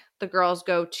break, the girls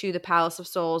go to the Palace of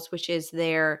Souls, which is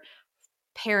their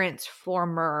parents'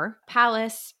 former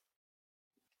palace.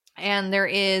 And there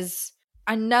is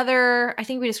another, I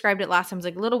think we described it last time, it's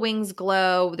like little wings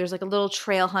glow. There's like a little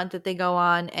trail hunt that they go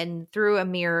on, and through a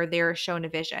mirror, they're shown a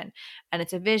vision. And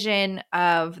it's a vision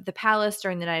of the palace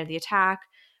during the night of the attack.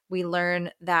 We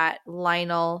learn that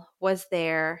Lionel was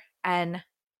there and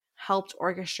helped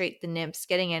orchestrate the nymphs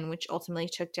getting in, which ultimately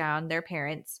took down their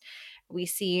parents. We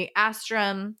see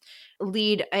Astrum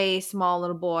lead a small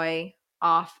little boy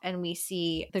off, and we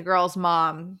see the girl's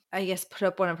mom, I guess, put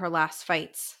up one of her last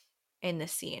fights in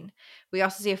this scene. We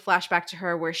also see a flashback to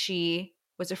her where she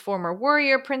was a former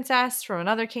warrior princess from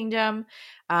another kingdom.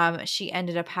 She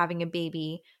ended up having a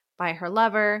baby by her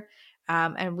lover.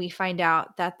 And we find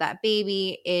out that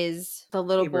baby is the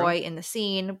little boy in the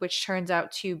scene, which turns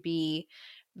out to be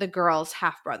the girl's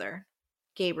half-brother,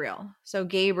 Gabriel. So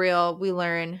Gabriel, we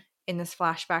learn in this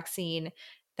flashback scene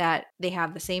that they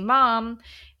have the same mom,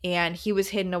 and he was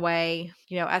hidden away,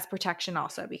 as protection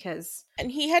also because... And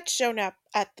he had shown up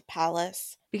at the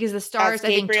palace. Because the stars, I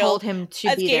think, told him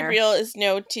to be there. As Gabriel is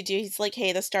known to do. He's like,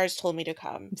 hey, the stars told me to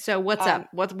come. So what's up?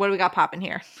 What do we got popping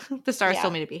here? The stars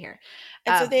told me to be here.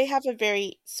 And so they have a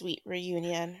very sweet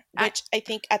reunion, which I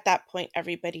think at that point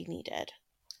everybody needed.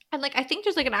 And I think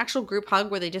there's an actual group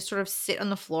hug where they just sort of sit on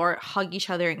the floor, hug each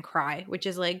other, and cry, which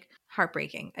is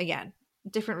heartbreaking. Again,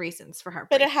 different reasons for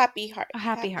heartbreak. But a happy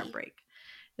heartbreak.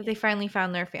 That they finally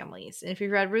found their families. And if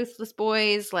you've read Ruthless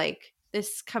Boys,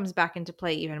 this comes back into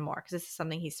play even more because this is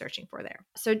something he's searching for there.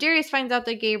 So Darius finds out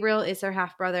that Gabriel is their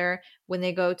half-brother when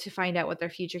they go to find out what their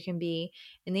future can be.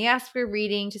 And they ask for a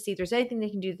reading to see if there's anything they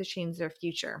can do to change their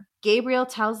future. Gabriel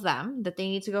tells them that they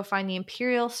need to go find the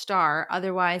Imperial Star.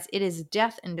 Otherwise, it is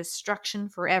death and destruction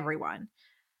for everyone.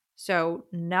 So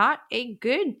not a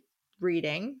good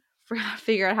reading for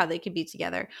figure out how they could be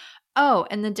together. Oh,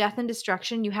 and the death and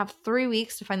destruction, you have 3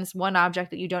 weeks to find this one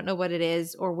object that you don't know what it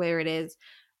is or where it is,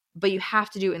 but you have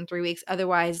to do it in 3 weeks.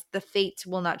 Otherwise, the fate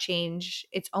will not change.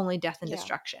 It's only death and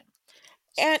destruction.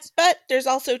 But there's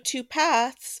also 2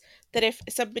 paths that if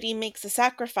somebody makes a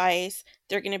sacrifice,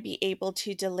 they're going to be able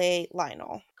to delay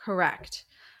Lionel. Correct.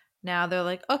 Now they're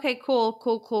like, okay,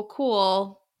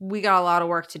 cool. We got a lot of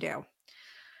work to do.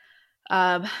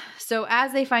 So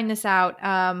as they find this out,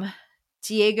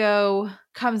 Diego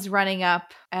comes running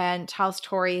up and tells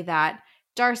Tori that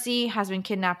Darcy has been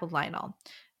kidnapped with Lionel.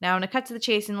 Now, I'm going to cut to the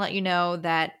chase and let you know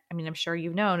that, I'm sure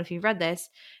you've known if you've read this,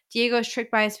 Diego is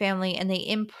tricked by his family and they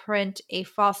imprint a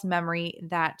false memory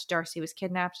that Darcy was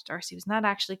kidnapped. Darcy was not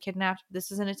actually kidnapped.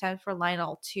 This is an attempt for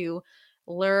Lionel to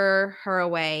lure her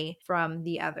away from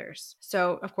the others.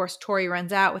 So, of course, Tori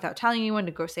runs out without telling anyone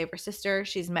to go save her sister.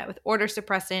 She's met with odor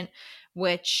suppressant,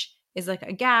 which is like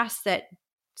a gas that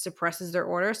suppresses their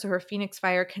odor. So her Phoenix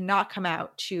Fire cannot come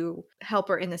out to help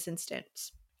her in this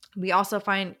instance. We also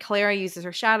find Clara uses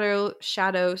her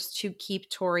shadows to keep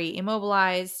Tori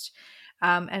immobilized.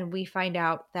 And we find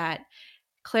out that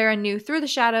Clara knew through the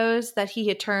shadows that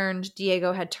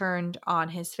Diego had turned on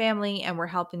his family and were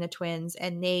helping the twins,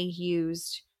 and they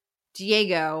used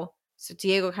Diego. So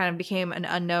Diego kind of became an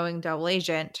unknowing double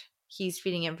agent. He's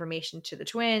feeding information to the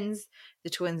twins.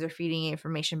 The twins are feeding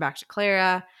information back to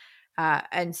Clara.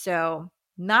 And so,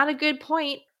 not a good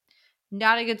point.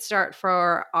 Not a good start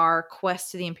for our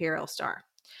quest to the Imperial Star.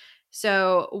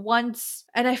 So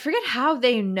and I forget how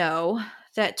they know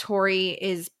that Tori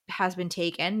has been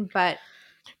taken, but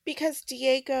Because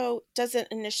Diego doesn't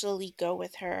initially go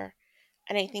with her,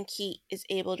 and I think he is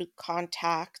able to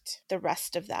contact the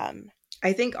rest of them.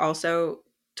 I think also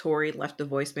Tori left a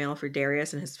voicemail for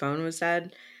Darius and his phone was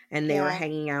dead, and they were Yeah.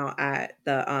 hanging out at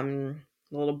the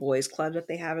little boys club that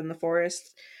they have in the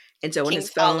forest. And so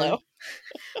King's Hollow.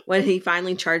 when he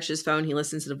finally charged his phone, he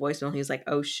listens to the voicemail. He was like,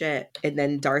 "Oh shit!" And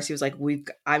then Darcy was like,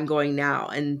 "I'm going now."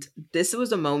 And this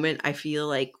was a moment I feel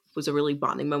like was a really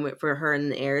bonding moment for her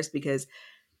and the heirs, because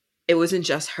it wasn't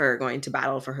just her going to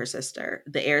battle for her sister.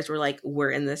 The heirs were like, "We're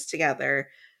in this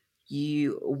together.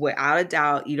 You, without a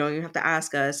doubt, you don't even have to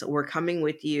ask us. We're coming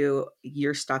with you.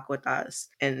 You're stuck with us."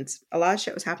 And a lot of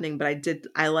shit was happening, but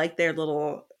I like their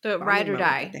little the bonding ride or moment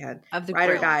die that they had. of the Ride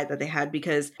or grill. die that they had,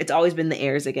 because it's always been the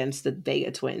heirs against the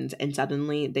Vega twins, and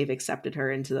suddenly they've accepted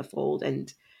her into the fold,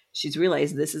 and she's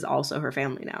realized this is also her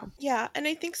family now. Yeah, and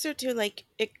I think so too. Like,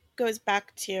 it goes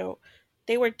back to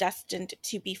they were destined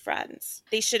to be friends.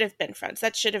 They should have been friends.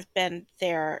 That should have been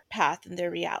their path and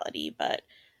their reality. But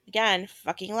again,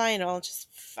 fucking Lionel just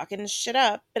fucking shit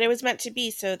up. But it was meant to be,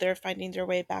 so they're finding their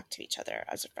way back to each other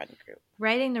as a friend group.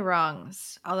 Righting the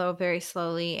wrongs, although very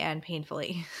slowly and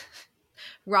painfully.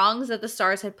 Wrongs that the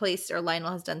stars had placed or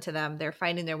Lionel has done to them, they're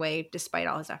finding their way despite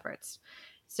all his efforts.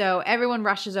 So everyone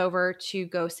rushes over to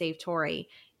go save Tori.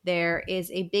 There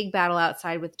is a big battle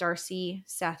outside with Darcy,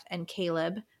 Seth, and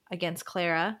Caleb against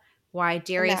Clara, while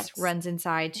Darius runs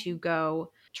inside to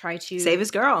go try to save his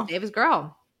girl.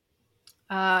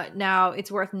 Now,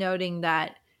 it's worth noting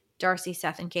that Darcy,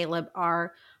 Seth, and Caleb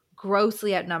are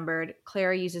grossly outnumbered.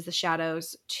 Clara uses the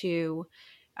shadows to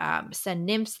send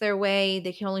nymphs their way.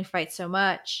 They can only fight so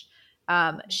much.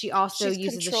 She also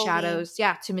uses the shadows,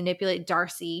 to manipulate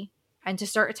Darcy and to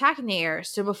start attacking the heirs.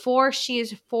 So before she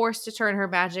is forced to turn her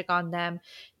magic on them,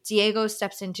 Diego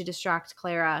steps in to distract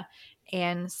Clara,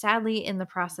 and sadly, in the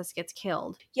process, gets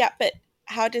killed. Yeah, but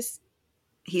how does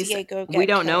Diego get we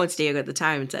don't killed? know it's Diego at the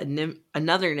time. It's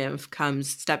another nymph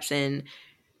steps in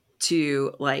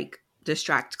to like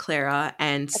distract Clara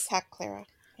and attack Clara.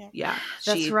 Yeah,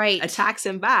 that's right. Attacks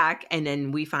him back, and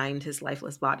then we find his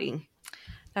lifeless body.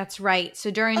 That's right.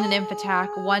 So during the nymph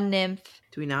attack, one nymph.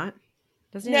 Do we not?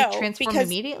 Doesn't he transform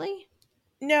immediately?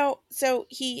 No. So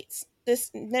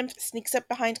this nymph sneaks up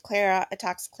behind Clara,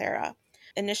 attacks Clara.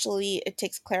 Initially, it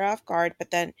takes Clara off guard,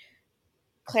 but then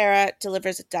Clara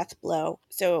delivers a death blow.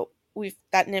 So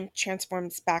that nymph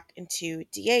transforms back into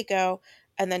Diego,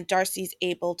 and then Darcy's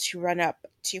able to run up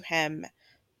to him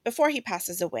before he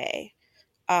passes away.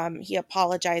 He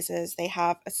apologizes. They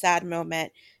have a sad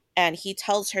moment, and he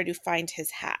tells her to find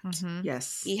his hat. Mm-hmm.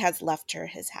 Yes. He has left her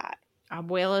his hat.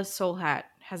 Abuela's soul hat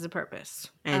has a purpose.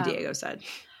 And Diego said.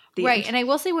 Right. End. And I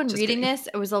will say when reading this,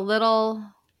 it was a little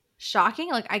shocking.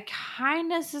 Like, I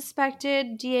kind of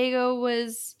suspected Diego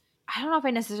was... I don't know if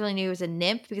I necessarily knew he was a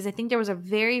nymph, because I think there was a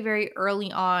very, very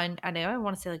early on, I know I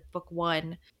want to say like book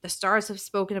 1, the stars have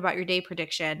spoken about your day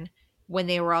prediction when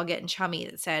they were all getting chummy,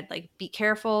 that said, like, be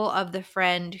careful of the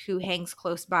friend who hangs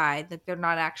close by, that they're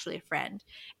not actually a friend.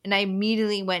 And I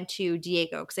immediately went to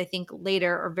Diego, because I think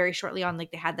later or very shortly on,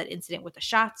 like, they had that incident with the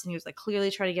shots, and he was like clearly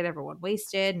trying to get everyone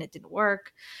wasted, and it didn't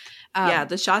work. Yeah,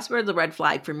 the shots were the red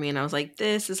flag for me, and I was like,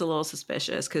 this is a little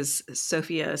suspicious, because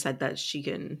Sophia said that she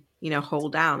can,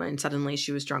 hold down, and suddenly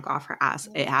she was drunk off her ass.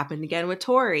 It happened again with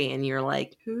Tori, and you're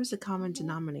like, who's the common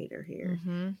denominator here?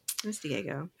 Mm-hmm. It was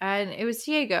Diego. And it was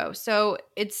Diego. So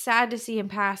it's sad to see him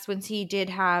pass when he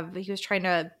was trying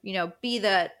to, be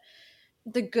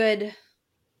the good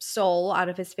soul out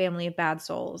of his family of bad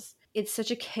souls. It's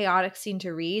such a chaotic scene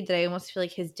to read that I almost feel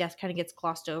like his death kind of gets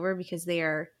glossed over, because they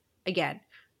are, again,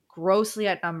 grossly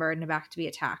outnumbered and about to be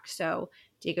attacked. So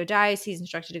Diego dies. He's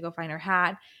instructed to go find her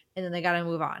hat, and then they got to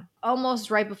move on.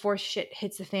 Almost right before shit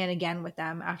hits the fan again with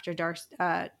them after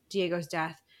Diego's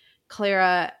death,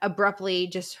 Clara abruptly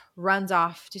just runs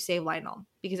off to save Lionel.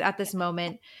 because at this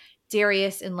moment,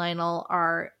 Darius and Lionel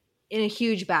are in a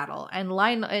huge battle, and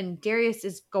Lionel and Darius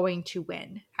is going to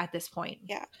win at this point.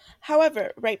 Yeah.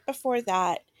 However, right before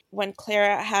that, when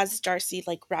Clara has Darcy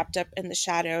like wrapped up in the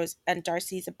shadows and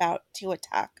Darcy's about to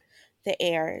attack the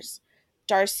heirs,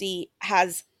 Darcy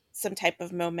has some type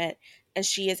of moment and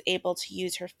she is able to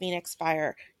use her Phoenix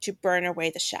Fire to burn away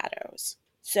the shadows.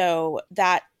 So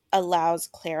that allows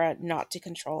Clara not to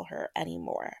control her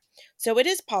anymore. So it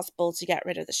is possible to get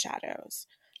rid of the shadows.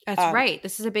 That's right.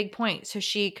 This is a big point. So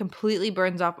she completely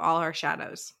burns off all her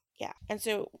shadows. Yeah. And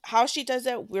so how she does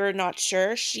it, we're not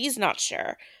sure. She's not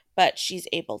sure, but she's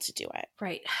able to do it.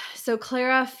 Right. So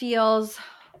Clara feels,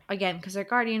 again, because they're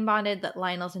guardian bonded, that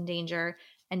Lionel's in danger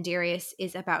and Darius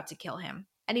is about to kill him.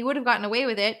 And he would have gotten away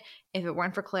with it if it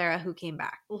weren't for Clara, who came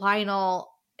back. Lionel,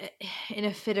 in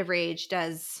a fit of rage,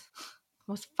 does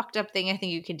the most fucked up thing I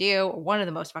think you could do, or one of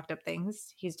the most fucked up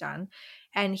things he's done.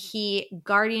 And he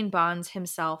guardian bonds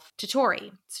himself to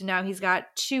Tori. So now he's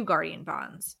got 2 guardian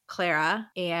bonds, Clara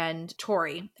and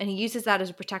Tori. And he uses that as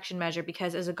a protection measure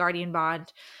because as a guardian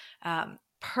bond,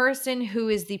 person who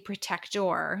is the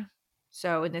protector,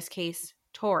 so in this case,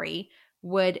 Tori,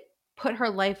 would put her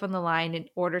life on the line in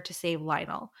order to save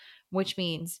Lionel, which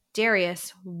means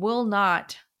Darius will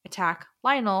not attack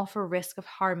Lionel for risk of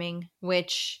harming,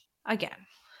 which, again,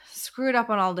 screwed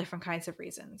up on all different kinds of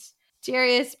reasons.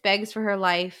 Darius begs for her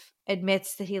life,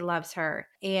 admits that he loves her,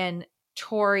 and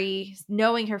Tori,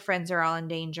 knowing her friends are all in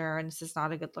danger and this is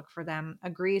not a good look for them,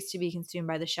 agrees to be consumed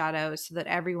by the shadows so that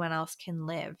everyone else can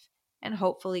live and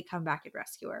hopefully come back and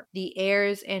rescue her. The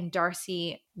heirs and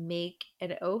Darcy make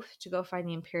an oath to go find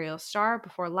the Imperial Star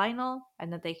before Lionel,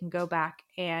 and that they can go back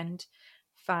and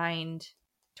find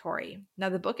Tori. Now,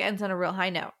 the book ends on a real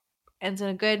high note, ends on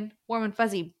a good, warm and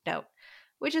fuzzy note,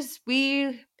 which is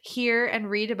we hear and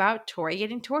read about Tori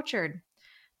getting tortured.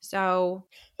 So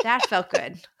that felt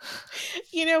good.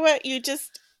 You know what? You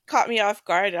just caught me off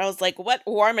guard. I was like, what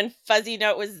warm and fuzzy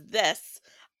note was this?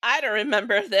 I don't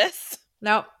remember this.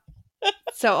 Nope.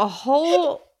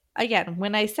 So again,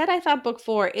 when I said I thought book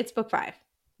 4, it's book 5.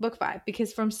 Book 5,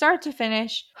 because from start to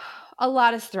finish, a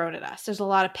lot is thrown at us. There's a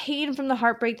lot of pain from the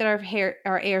heartbreak that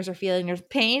our heirs are feeling. There's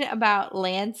pain about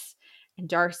Lance and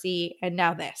Darcy, and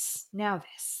now this.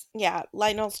 Yeah,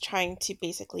 Lionel's trying to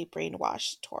basically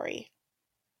brainwash Tori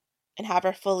and have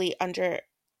her fully under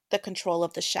the control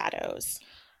of the shadows.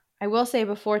 I will say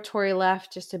before Tori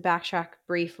left, just to backtrack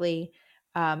briefly,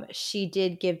 she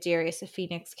did give Darius a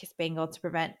Phoenix Kiss Bangle to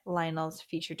prevent Lionel's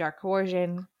future dark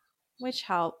coercion, which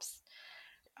helps.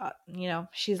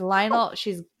 She's Lionel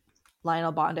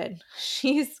bonded.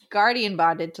 She's guardian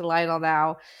bonded to Lionel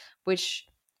now, which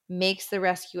makes the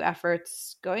rescue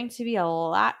efforts going to be a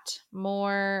lot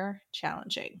more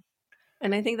challenging.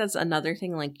 And I think that's another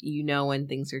thing, like, when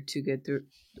things are too good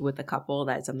with a couple,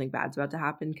 that something bad's about to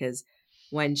happen. Because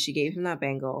when she gave him that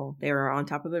bangle, they were on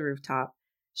top of the rooftop.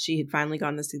 She had finally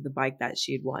gotten to see the bike that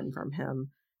she had won from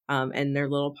him. And their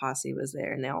little posse was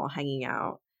there, and they're all hanging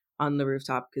out on the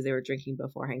rooftop because they were drinking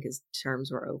beforehand because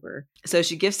terms were over. So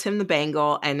she gives him the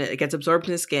bangle, and it gets absorbed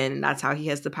in his skin. And that's how he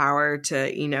has the power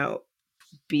to,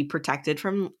 be protected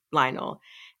from Lionel.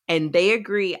 And they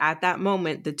agree at that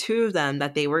moment, the 2 of them,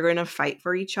 that they were going to fight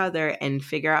for each other and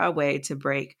figure out a way to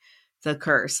break the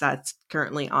curse that's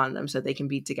currently on them so they can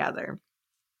be together.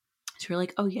 So we're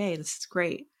like, oh, yay, this is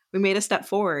great. We made a step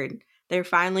forward. They're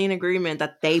finally in agreement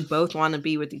that they both want to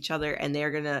be with each other, and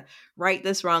they're going to right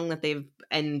this wrong that they've,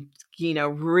 and,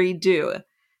 redo.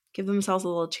 Give themselves a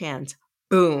little chance.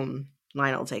 Boom.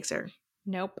 Lionel takes her.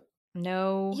 Nope.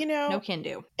 No, no can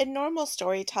do. In normal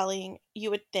storytelling, you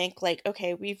would think like,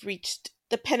 okay, we've reached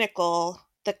the pinnacle,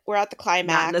 we're at the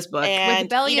climax. Not in this book. And, with the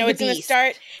belly of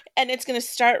the it's going to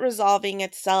start resolving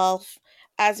itself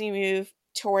as we move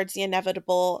towards the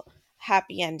inevitable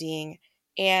happy ending.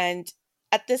 And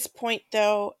at this point,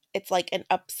 though, it's like an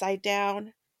upside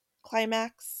down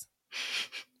climax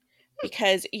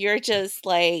because you're just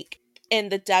like in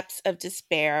the depths of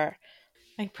despair.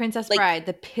 Like Princess Bride,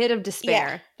 the pit of despair.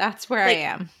 Yeah. That's where I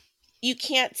am. You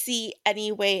can't see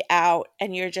any way out,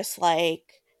 and you're just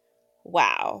like,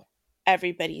 wow,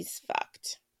 everybody's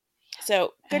fucked.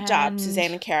 So good job,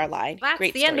 Suzanne and Caroline. That's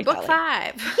great the end of book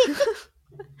 5.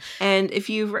 And if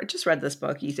you've just read this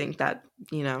book, you think that,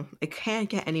 it can't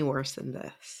get any worse than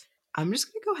this. I'm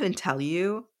just going to go ahead and tell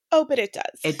you. Oh, but it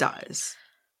does. It does.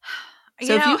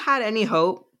 So if you had any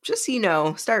hope, just,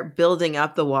 start building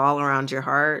up the wall around your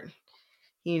heart.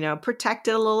 Protect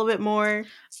it a little bit more.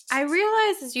 I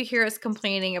realize as you hear us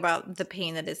complaining about the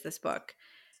pain that is this book,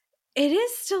 it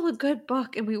is still a good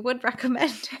book and we would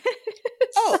recommend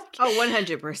it. Oh,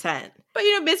 100%. But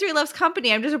misery loves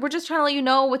company. We're just trying to let you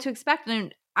know what to expect.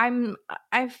 And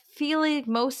I feel like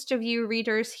most of you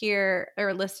readers here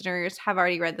or listeners have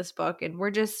already read this book, and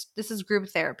this is group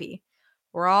therapy.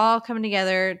 We're all coming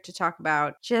together to talk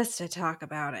about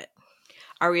it.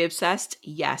 Are we obsessed?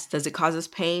 Yes. Does it cause us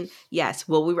pain? Yes.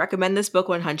 Will we recommend this book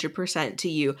 100% to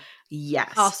you?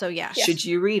 Yes. Also, yes. Should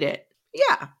you read it?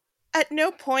 Yeah. At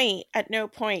no point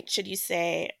should you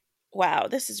say, wow,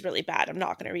 this is really bad, I'm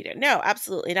not going to read it. No,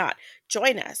 absolutely not.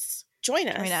 Join us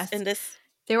in this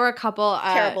there were a couple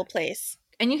terrible place.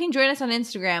 And you can join us on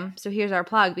Instagram. So here's our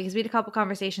plug, because we had a couple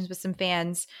conversations with some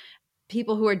fans,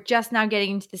 people who are just now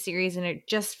getting into the series and are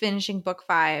just finishing book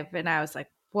 5. And I was like,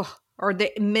 whoa, or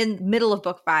the middle of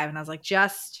book 5. And I was like,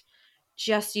 just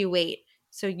you wait.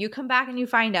 So you come back and you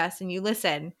find us and you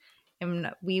listen,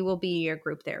 and we will be your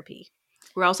group therapy.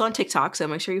 We're also on TikTok, so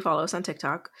make sure you follow us on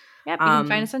TikTok. Yep, you can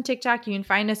find us on TikTok. You can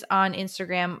find us on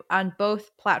Instagram. On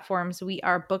both platforms, we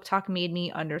are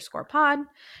booktalkmademe_pod.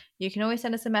 You can always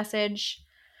send us a message.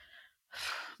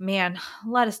 Man,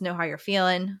 let us know how you're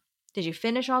feeling. Did you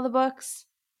finish all the books?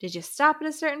 Did you stop at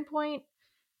a certain point?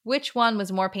 Which one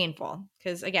was more painful?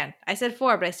 Because, again, I said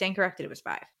 4, but I stand corrected. It was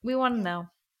 5. We want to know.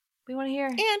 We want to hear.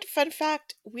 And fun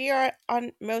fact, we are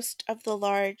on most of the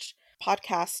large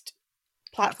podcast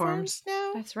platforms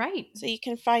now. That's right. So you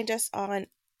can find us on,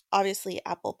 obviously,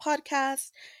 Apple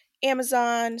Podcasts,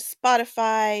 Amazon,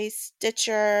 Spotify,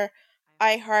 Stitcher,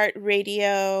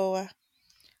 iHeartRadio.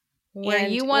 Where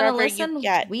you want to listen,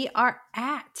 we are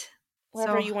at.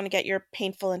 Wherever you want to get your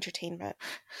painful entertainment.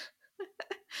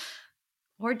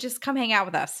 Or just come hang out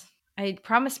with us. I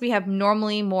promise we have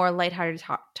normally more lighthearted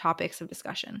topics of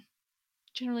discussion,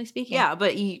 generally speaking. Yeah,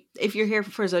 but if you're here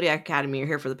for Zodiac Academy, you're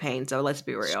here for the pain, so let's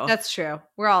be real. That's true.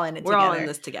 We're all in it together. We're all in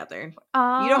this together.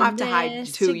 You don't have to hide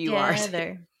who you are.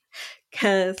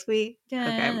 Because we... Okay,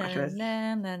 I'm not sure.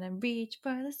 Reach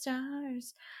for the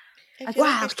stars.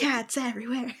 Wildcats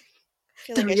everywhere.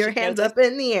 Throw your hands up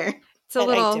in the air. It's a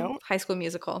little High School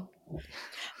Musical.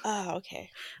 Oh, okay.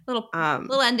 Little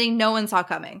ending no one saw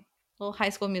coming. Little High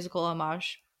School Musical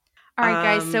homage. All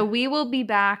right, guys. So we'll be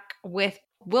back with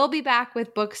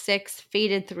book 6,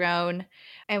 Fated Throne,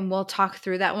 and we'll talk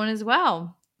through that one as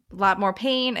well. A lot more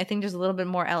pain. I think there's a little bit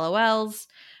more LOLs.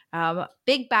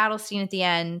 Big battle scene at the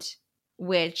end,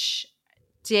 which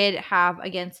did have,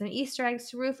 again, some Easter eggs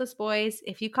to Ruthless Boys.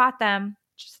 If you caught them,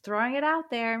 just throwing it out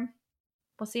there.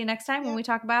 We'll see you next time when we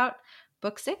talk about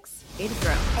book 6, Fated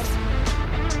Throne.